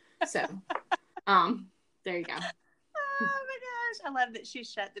 okay. So, there you go. Oh my gosh. I love that she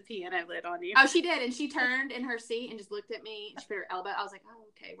shut the piano lid on you. Oh, she did. And she turned in her seat and just looked at me. She put her elbow. I was like, oh,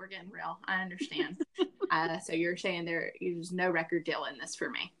 okay, we're getting real. I understand. So you're saying there's no record deal in this for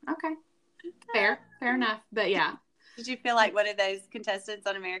me. Okay. Fair enough. But yeah. Did you feel like one of those contestants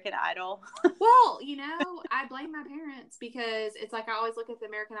on American Idol? Well, I blame my parents because it's like I always look at the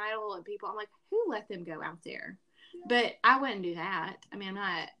American Idol and people, I'm like, who let them go out there? But I wouldn't do that. I mean,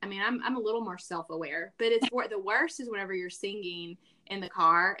 I'm a little more self-aware, but the worst is whenever you're singing in the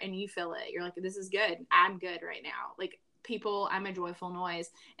car and you feel it. You're like, this is good. I'm good right now. Like people, I'm a joyful noise.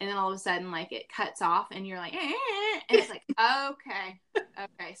 And then all of a sudden, like it cuts off and you're like, and it's like,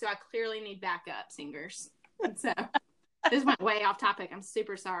 okay. So I clearly need backup singers. And so this went way off topic. I'm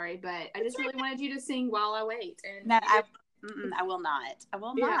super sorry, but I just really wanted you to sing while I wait. And no, I will not. I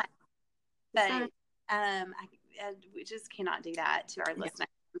will not. But we just cannot do that to our listeners.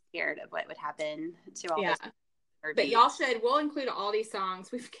 I'm scared of what would happen to all this. But y'all should. We'll include all these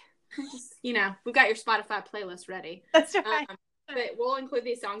songs. We've got your Spotify playlist ready. That's right. But we'll include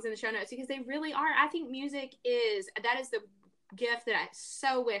these songs in the show notes because they really are. I think music is the gift that I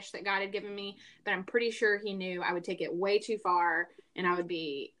so wish that God had given me, but I'm pretty sure he knew I would take it way too far and I would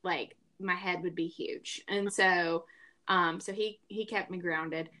be like, my head would be huge. And so he kept me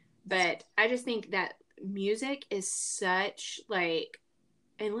grounded, but I just think that music is such like,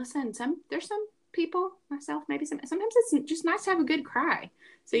 and listen, there's some people, myself, maybe sometimes it's just nice to have a good cry.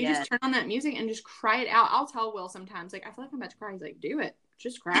 So you just turn on that music and just cry it out. I'll tell Will sometimes, like, I feel like I'm about to cry. He's like, do it.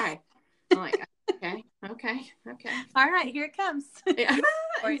 Just cry. I'm like, okay. All right, here it comes. Yeah.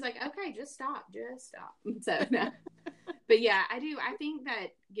 Or he's like, okay, just stop. So, no. But yeah, I do. I think that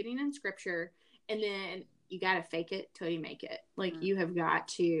getting in scripture and then you got to fake it till you make it. Like you have got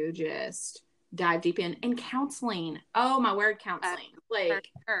to just dive deep in. And counseling. Oh, my word, counseling. Like,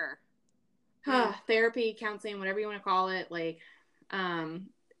 therapy, counseling, whatever you want to call it. Like,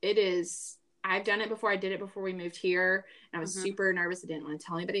 it is, I've done it before. I did it before we moved here and I was super nervous. I didn't want to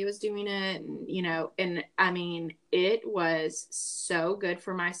tell anybody I was doing it. And, and I mean, it was so good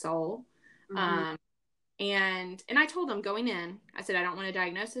for my soul. And I told him going in, I said, I don't want a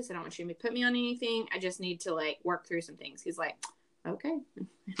diagnosis. I don't want you to put me on anything. I just need to like work through some things. He's like, okay. I'm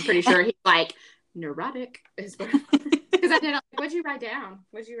pretty sure he's like neurotic is what, because I did, like, what'd you write down?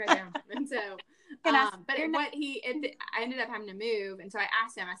 And so, I ended up having to move. And so I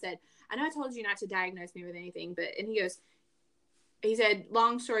asked him, I said, I know I told you not to diagnose me with anything, and he said,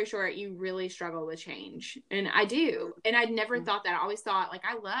 long story short, you really struggle with change. And I do. And I'd never thought that. I always thought like,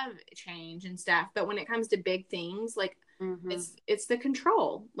 I love change and stuff. But when it comes to big things, like it's the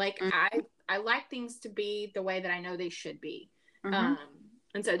control. Like I like things to be the way that I know they should be.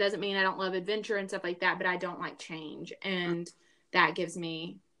 And so it doesn't mean I don't love adventure and stuff like that, but I don't like change. And that gives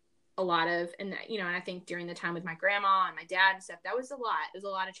me a lot of, and I think during the time with my grandma and my dad and stuff, that was a lot. It was a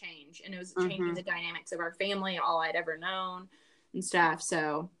lot of change. And it was changing the dynamics of our family, all I'd ever known. and stuff.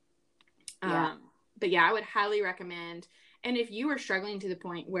 So, but yeah, I would highly recommend. And if you are struggling to the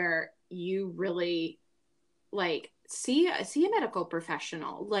point where you really like see a medical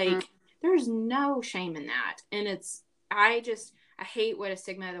professional, like there's no shame in that. And I hate what a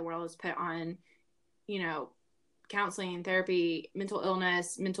stigma the world has put on, you know, counseling, therapy, mental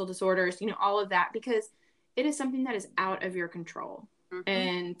illness, mental disorders, you know, all of that, because it is something that is out of your control.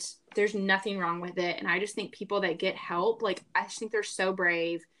 And there's nothing wrong with it. And I just think people that get help, like, I just think they're so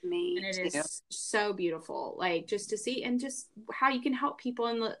brave. Me and it too. is so beautiful, like, just to see and just how you can help people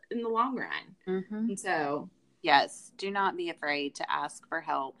in the long run. And so, yes, do not be afraid to ask for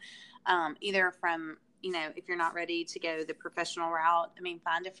help. Either from, you know, if you're not ready to go the professional route, I mean,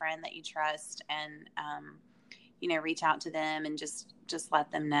 find a friend that you trust and, you know, reach out to them and just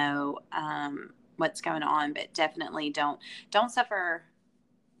let them know, what's going on, but definitely don't suffer.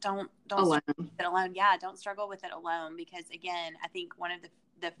 Don't alone. struggle with it alone. Yeah. Don't struggle with it alone, because again, I think one of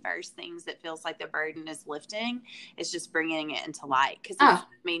the first things that feels like the burden is lifting is just bringing it into light. Cause I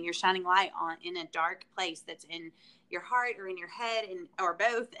mean, you're shining light on in a dark place that's in your heart or in your head or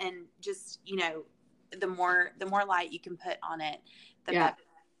both. And just, you know, the more light you can put on it, the better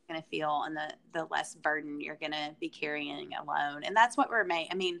you're going to feel, and the less burden you're going to be carrying alone. And that's what we're made.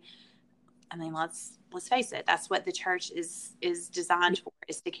 I mean, let's face it. That's what the church is designed for,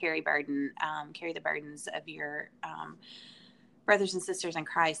 is to carry the burdens of your brothers and sisters in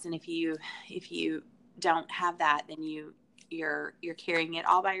Christ. And if you don't have that, then you're carrying it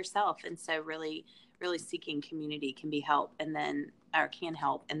all by yourself. And so really, really seeking community can help. And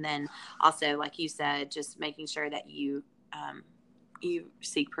then also, like you said, just making sure that you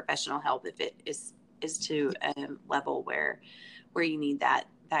seek professional help if it is to a level where you need that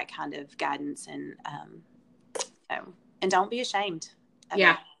kind of guidance, and don't be ashamed of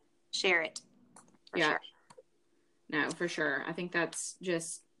it. Share it. For sure. No, for sure. I think that's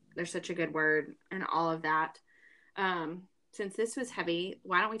just, there's such a good word and all of that. Since this was heavy,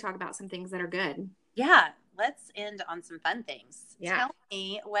 why don't we talk about some things that are good? Yeah. Let's end on some fun things. Yeah. Tell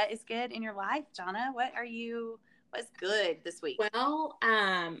me what is good in your life, Jonna. What's good this week? Well,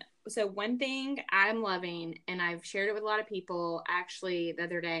 so one thing I'm loving, and I've shared it with a lot of people. Actually, the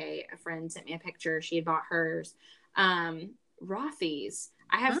other day, a friend sent me a picture. She had bought hers. Rothy's.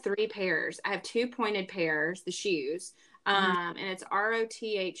 I have 3 pairs. I have 2 pointed pairs, the shoes. And it's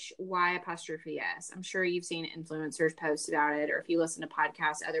ROTHY''S. I'm sure you've seen influencers post about it, or if you listen to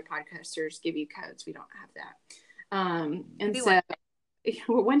podcasts, other podcasters give you codes. We don't have that. And so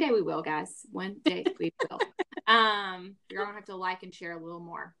one day we will, guys. One day we will. You're gonna have to like and share a little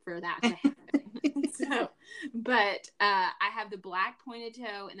more for that to happen. So, but I have the black pointed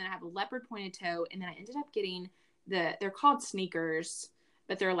toe, and then I have a leopard pointed toe, and then I ended up getting they're called sneakers,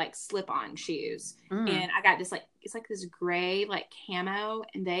 but they're like slip-on shoes. And I got this, like, it's like this gray, like, camo,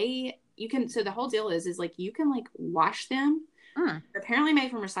 and so the whole deal is like, you can like wash them. They're apparently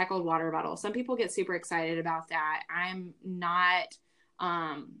made from recycled water bottles. Some people get super excited about that. I'm not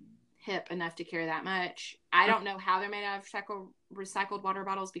hip enough to care that much. I don't know how they're made out of recycled water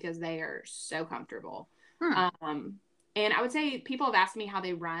bottles, because they are so comfortable. And I would say people have asked me how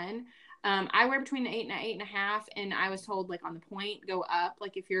they run. I wear between an 8 and an 8.5, and I was told, like, on the point, go up.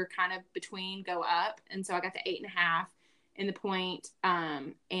 Like, if you're kind of between, go up. And so I got the 8.5 in the point,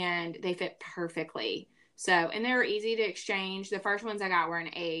 and they fit perfectly. So, and they were easy to exchange. The first ones I got were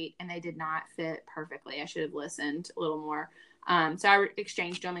an 8, and they did not fit perfectly. I should have listened a little more. So I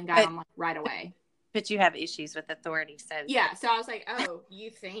exchanged them and got them, like, right away. But you have issues with authority, so yeah. So I was like, "Oh, you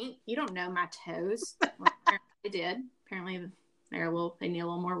think you don't know my toes?" Well, apparently they did. Apparently they need a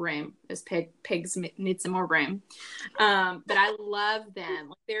little more room. Those pigs need some more room. But I love them.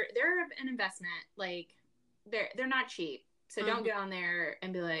 Like, they're an investment. Like, they're not cheap. So don't get on there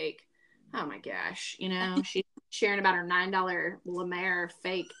and be like, "Oh my gosh, you know, she's sharing about her $9 La Mer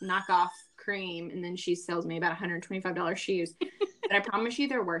fake knockoff cream, and then she sells me about $125 shoes." But I promise you,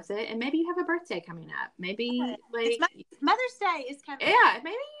 they're worth it. And maybe you have a birthday coming up. Maybe like Mother's Day is coming. Yeah,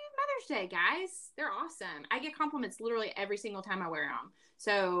 maybe Mother's Day, guys. They're awesome. I get compliments literally every single time I wear them.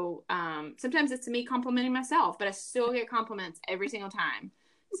 So sometimes it's me complimenting myself, but I still get compliments every single time.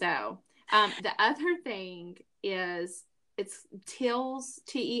 So the other thing is, it's Teals,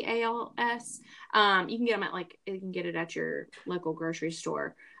 Teals. You can get them at you can get it at your local grocery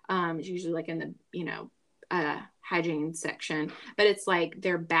store. It's usually like in the, hygiene section, but it's like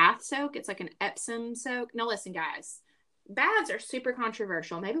their bath soak. It's like an Epsom soak. Now listen, guys, baths are super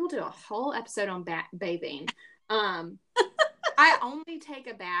controversial. Maybe we'll do a whole episode on bathing. I only take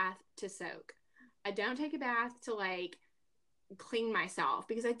a bath to soak. I don't take a bath to, like, clean myself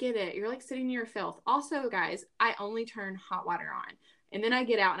because I get it. You're like sitting in your filth. Also, guys, I only turn hot water on. And then I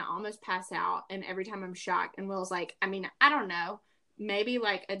get out and I almost pass out. And every time I'm shocked, and Will's like, I mean, I don't know, maybe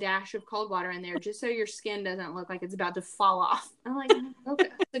like a dash of cold water in there just so your skin doesn't look like it's about to fall off. I'm like, okay,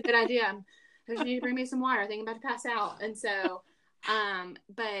 that's a good idea. I just need to bring me some water. I think I'm about to pass out. And so,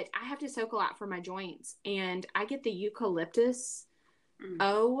 but I have to soak a lot for my joints. And I get the eucalyptus.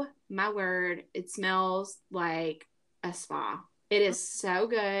 Oh my word. It smells like a spa. It is so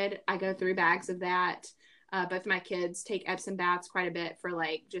good. I go 3 bags of that. Both of my kids take Epsom baths quite a bit for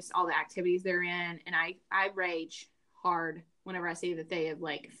like just all the activities they're in. And I rage hard whenever I see that they have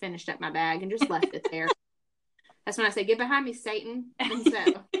like finished up my bag and just left it there. That's when I say, get behind me, Satan. And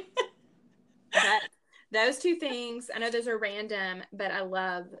so but those 2 things, I know those are random, but I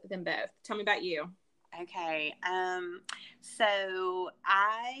love them both. Tell me about you. Okay.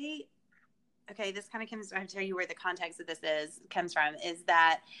 This kind of comes, I have to tell you where the context of this comes from, is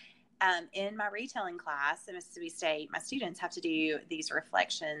that in my retailing class at Mississippi State, my students have to do these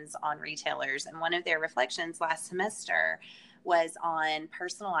reflections on retailers. And one of their reflections last semester was on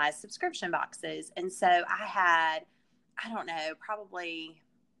personalized subscription boxes. And so I had, I don't know, probably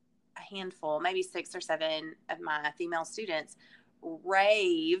a handful, maybe 6 or 7 of my female students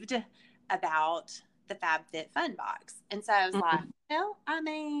raved about the FabFitFun box. And so I was like, well, I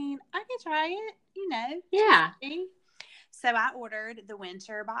mean, I could try it, Yeah. So I ordered the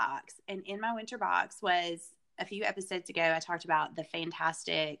winter box, and in my winter box was, a few episodes ago, I talked about the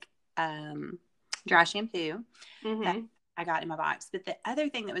fantastic dry shampoo that I got in my box. But the other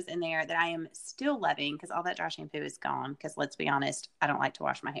thing that was in there that I am still loving, because all that dry shampoo is gone, because let's be honest, I don't like to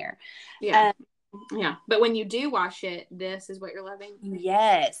wash my hair. Yeah. Yeah. But when you do wash it, this is what you're loving?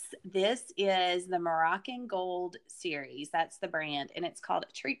 Yes. This is the Moroccan Gold series. That's the brand. And it's called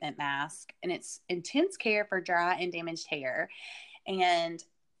a treatment mask. And it's intense care for dry and damaged hair. And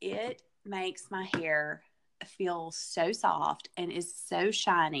it makes my hair feel so soft and is so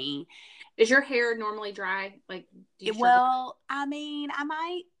shiny. Is your hair normally dry? Like, well, I mean,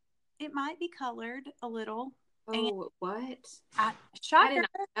 it might be colored a little. Oh, what? I did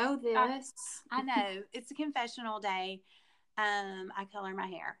not know this. I know. It's a confessional day. I color my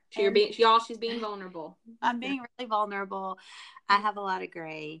hair. She's being vulnerable. I'm being really vulnerable. I have a lot of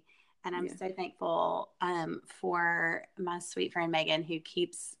gray, and I'm so thankful for my sweet friend Megan, who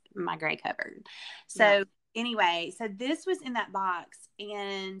keeps my gray covered. So anyway, so this was in that box,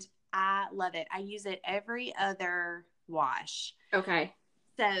 and I love it. I use it every other wash. Okay.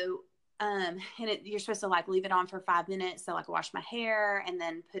 So and you're supposed to like leave it on for 5 minutes. So like wash my hair and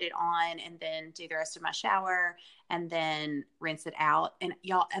then put it on and then do the rest of my shower and then rinse it out. And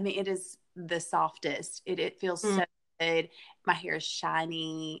y'all, I mean, it is the softest. It feels so good. My hair is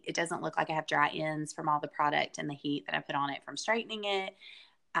shiny. It doesn't look like I have dry ends from all the product and the heat that I put on it from straightening it.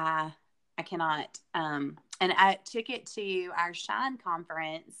 I cannot. And I took it to our Shine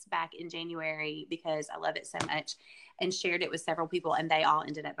conference back in January because I love it so much, and shared it with several people, and they all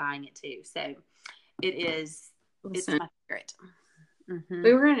ended up buying it too. So it's my favorite. Mm-hmm.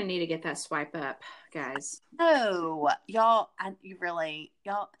 We were going to need to get that swipe up, guys. Oh, y'all need,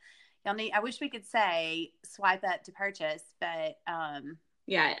 I wish we could say swipe up to purchase, but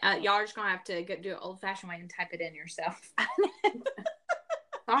y'all are just going to have to do it old fashioned way and type it in yourself.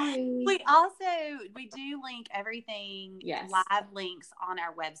 Sorry. We do link everything, live links on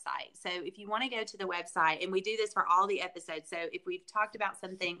our website. So if you want to go to the website, and we do this for all the episodes. So if we've talked about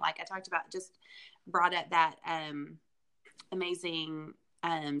something, like I talked about, just brought up that amazing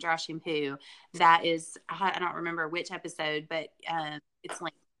dry shampoo, that is, I don't remember which episode, but it's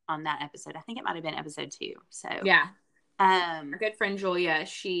linked on that episode. I think it might have been episode 2. So yeah. Our good friend Julia,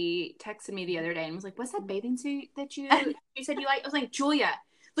 she texted me the other day and was like, what's that bathing suit that you said you like? I was like, Julia,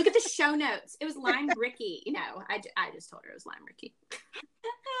 look at the show notes. It was Lime Ricky. I just told her it was Lime Ricky.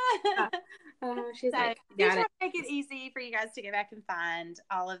 She's like, we try to make it easy for you guys to go back and find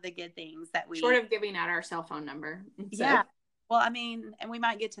all of the good things that we... Short of giving out our cell phone number. So. Yeah. Well, I mean, and we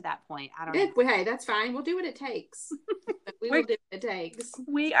might get to that point. I don't know. Hey, that's fine. We'll do what it takes. We will do what it takes.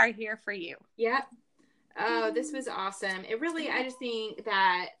 We are here for you. Yep. Oh, this was awesome. It really, I just think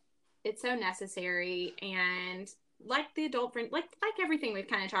that it's so necessary, and like the adult friend, like everything we've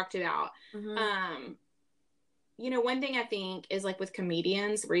kind of talked about. Mm-hmm. One thing I think is, like, with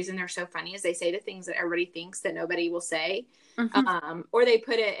comedians, the reason they're so funny is they say the things that everybody thinks that nobody will say. Mm-hmm. Or they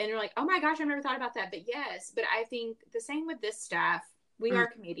put it and you're like, oh my gosh, I've never thought about that. But yes, but I think the same with this stuff. We are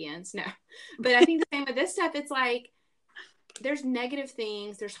comedians. No, but I think the same with this stuff. It's like, there's negative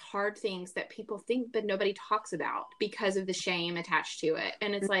things, there's hard things that people think, but nobody talks about because of the shame attached to it.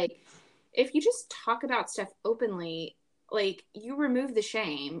 And it's like, if you just talk about stuff openly, like you remove the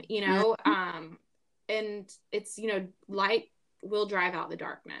shame, you know, and it's, you know, light will drive out the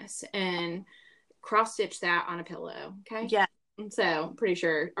darkness, and cross stitch that on a pillow. Okay. Yeah. And so I'm pretty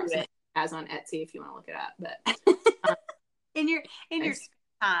sure as on Etsy if you want to look it up, but in your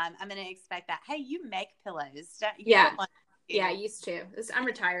time, I'm going to expect that. Hey, you make pillows. Yeah. Yeah, I used to. I'm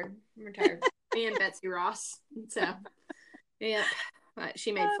retired. Me and Betsy Ross. So, yeah. But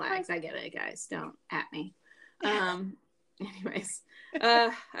she made flags. I get it, guys. Don't at me. Anyways.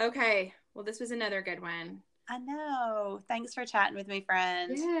 Okay. Well, this was another good one. I know. Thanks for chatting with me,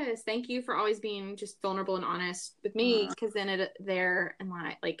 friend. Yes. Thank you for always being just vulnerable and honest with me, because then there and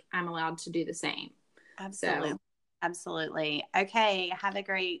like I'm allowed to do the same. Absolutely. So. Absolutely. Okay. Have a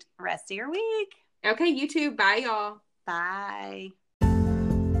great rest of your week. Okay. You too. Bye, y'all. Bye.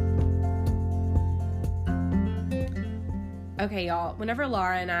 Okay, y'all, whenever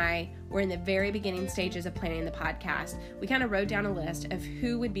Laura and I were in the very beginning stages of planning the podcast, we kind of wrote down a list of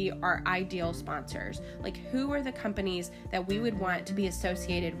who would be our ideal sponsors. Like, who are the companies that we would want to be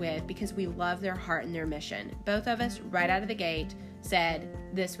associated with because we love their heart and their mission. Both of us, right out of the gate, said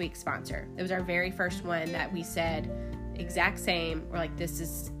this week's sponsor. It was our very first one that we said exact same. We're like, this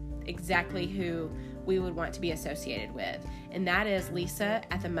is exactly who we would want to be associated with. And that is Lisa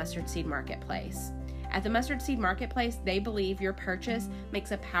at the Mustard Seed Marketplace. At the Mustard Seed Marketplace, they believe your purchase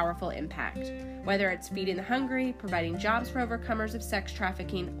makes a powerful impact. Whether it's feeding the hungry, providing jobs for overcomers of sex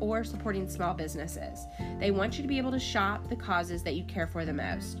trafficking, or supporting small businesses, they want you to be able to shop the causes that you care for the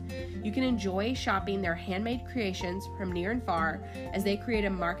most. You can enjoy shopping their handmade creations from near and far as they create a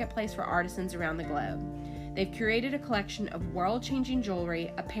marketplace for artisans around the globe. They've curated a collection of world-changing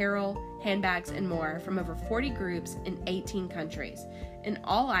jewelry, apparel, handbags, and more from over 40 groups in 18 countries. And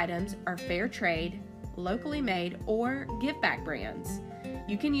all items are fair trade, locally made, or give-back brands.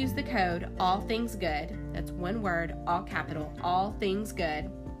 You can use the code ALLTHINGSGOOD, that's one word, all capital,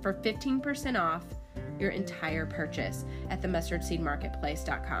 ALLTHINGSGOOD, for 15% off your entire purchase at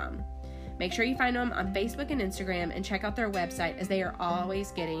themustardseedmarketplace.com. Make sure you find them on Facebook and Instagram and check out their website, as they are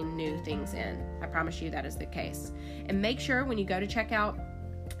always getting new things in. I promise you that is the case. And make sure when you go to checkout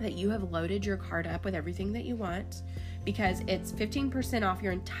that you have loaded your cart up with everything that you want, because it's 15% off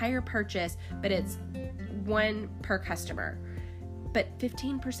your entire purchase, but it's one per customer. But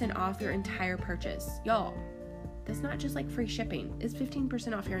 15% off your entire purchase. Y'all, that's not just like free shipping. It's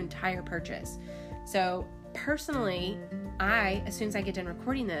 15% off your entire purchase. So personally, as soon as I get done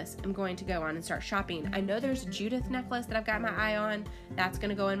recording this, I'm going to go on and start shopping. I know there's a Judith necklace that I've got my eye on. That's going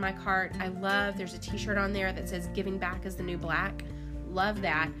to go in my cart. There's a t-shirt on there that says "Giving Back is the New Black." Love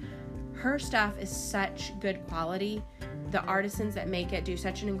that. Her stuff is such good quality. The artisans that make it do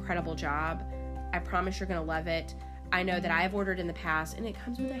such an incredible job. I promise you're going to love it. I know that I've ordered in the past, and it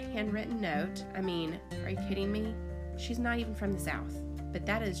comes with a handwritten note. I mean, are you kidding me? She's not even from the South, but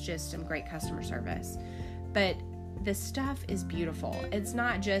that is just some great customer service. But the stuff is beautiful. It's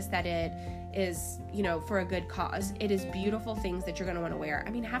not just that it is, for a good cause. It is beautiful things that you're going to want to wear.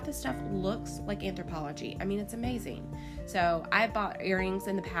 I mean, half the stuff looks like Anthropologie. I mean, it's amazing. So I've bought earrings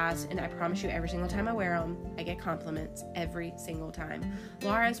in the past, and I promise you every single time I wear them, I get compliments every single time.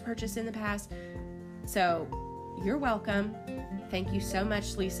 Laura has purchased in the past. So you're welcome. Thank you so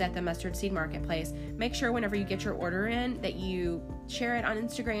much, Lisa at the Mustard Seed Marketplace. Make sure whenever you get your order in that you share it on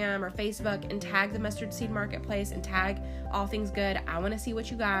Instagram or Facebook and tag the Mustard Seed Marketplace and tag All Things Good. I want to see what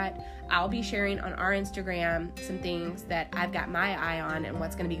you got. I'll be sharing on our Instagram some things that I've got my eye on and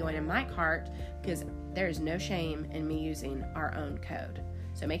what's going to be going in my cart, because there is no shame in me using our own code.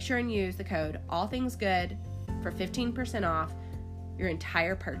 So make sure and use the code All Things Good for 15% off your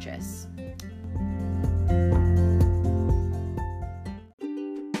entire purchase.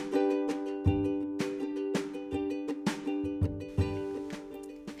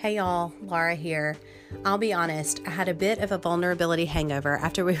 Hey y'all, Laura here. I'll be honest, I had a bit of a vulnerability hangover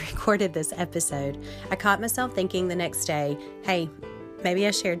after we recorded this episode. I caught myself thinking the next day, hey, maybe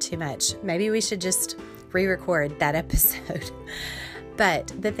I shared too much. Maybe we should just re-record that episode.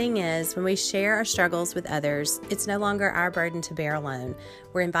 But the thing is, when we share our struggles with others, it's no longer our burden to bear alone.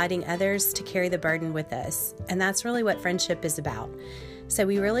 We're inviting others to carry the burden with us. And that's really what friendship is about. So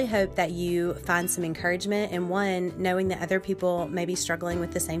we really hope that you find some encouragement in, one, knowing that other people may be struggling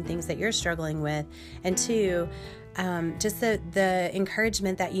with the same things that you're struggling with, and two, just the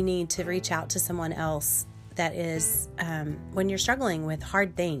encouragement that you need to reach out to someone else that is, when you're struggling with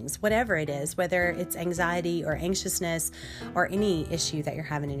hard things, whatever it is, whether it's anxiety or anxiousness or any issue that you're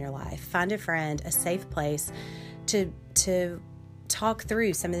having in your life. Find a friend, a safe place to talk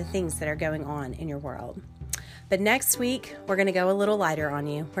through some of the things that are going on in your world. But next week, we're going to go a little lighter on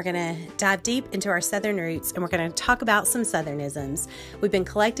you. We're going to dive deep into our Southern roots, and we're going to talk about some Southernisms. We've been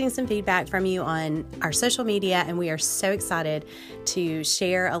collecting some feedback from you on our social media, and we are so excited to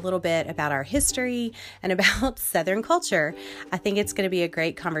share a little bit about our history and about Southern culture. I think it's going to be a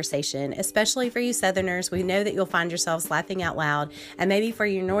great conversation, especially for you Southerners. We know that you'll find yourselves laughing out loud, and maybe for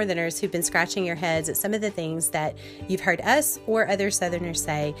you Northerners who've been scratching your heads at some of the things that you've heard us or other Southerners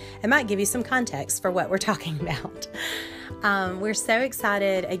say, it might give you some context for what we're talking about. We're so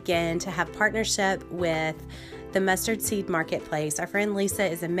excited again to have partnership with the Mustard Seed Marketplace. Our friend Lisa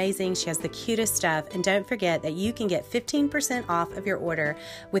is amazing. She has the cutest stuff. And don't forget that you can get 15% off of your order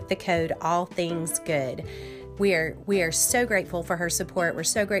with the code ALLTHINGSGOOD. We are so grateful for her support. We're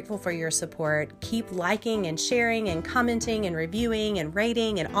so grateful for your support. Keep liking and sharing and commenting and reviewing and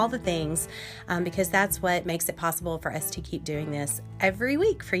rating and all the things, because that's what makes it possible for us to keep doing this every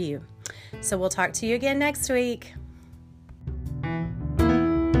week for you. So we'll talk to you again next week.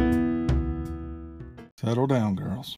 Settle down, girls.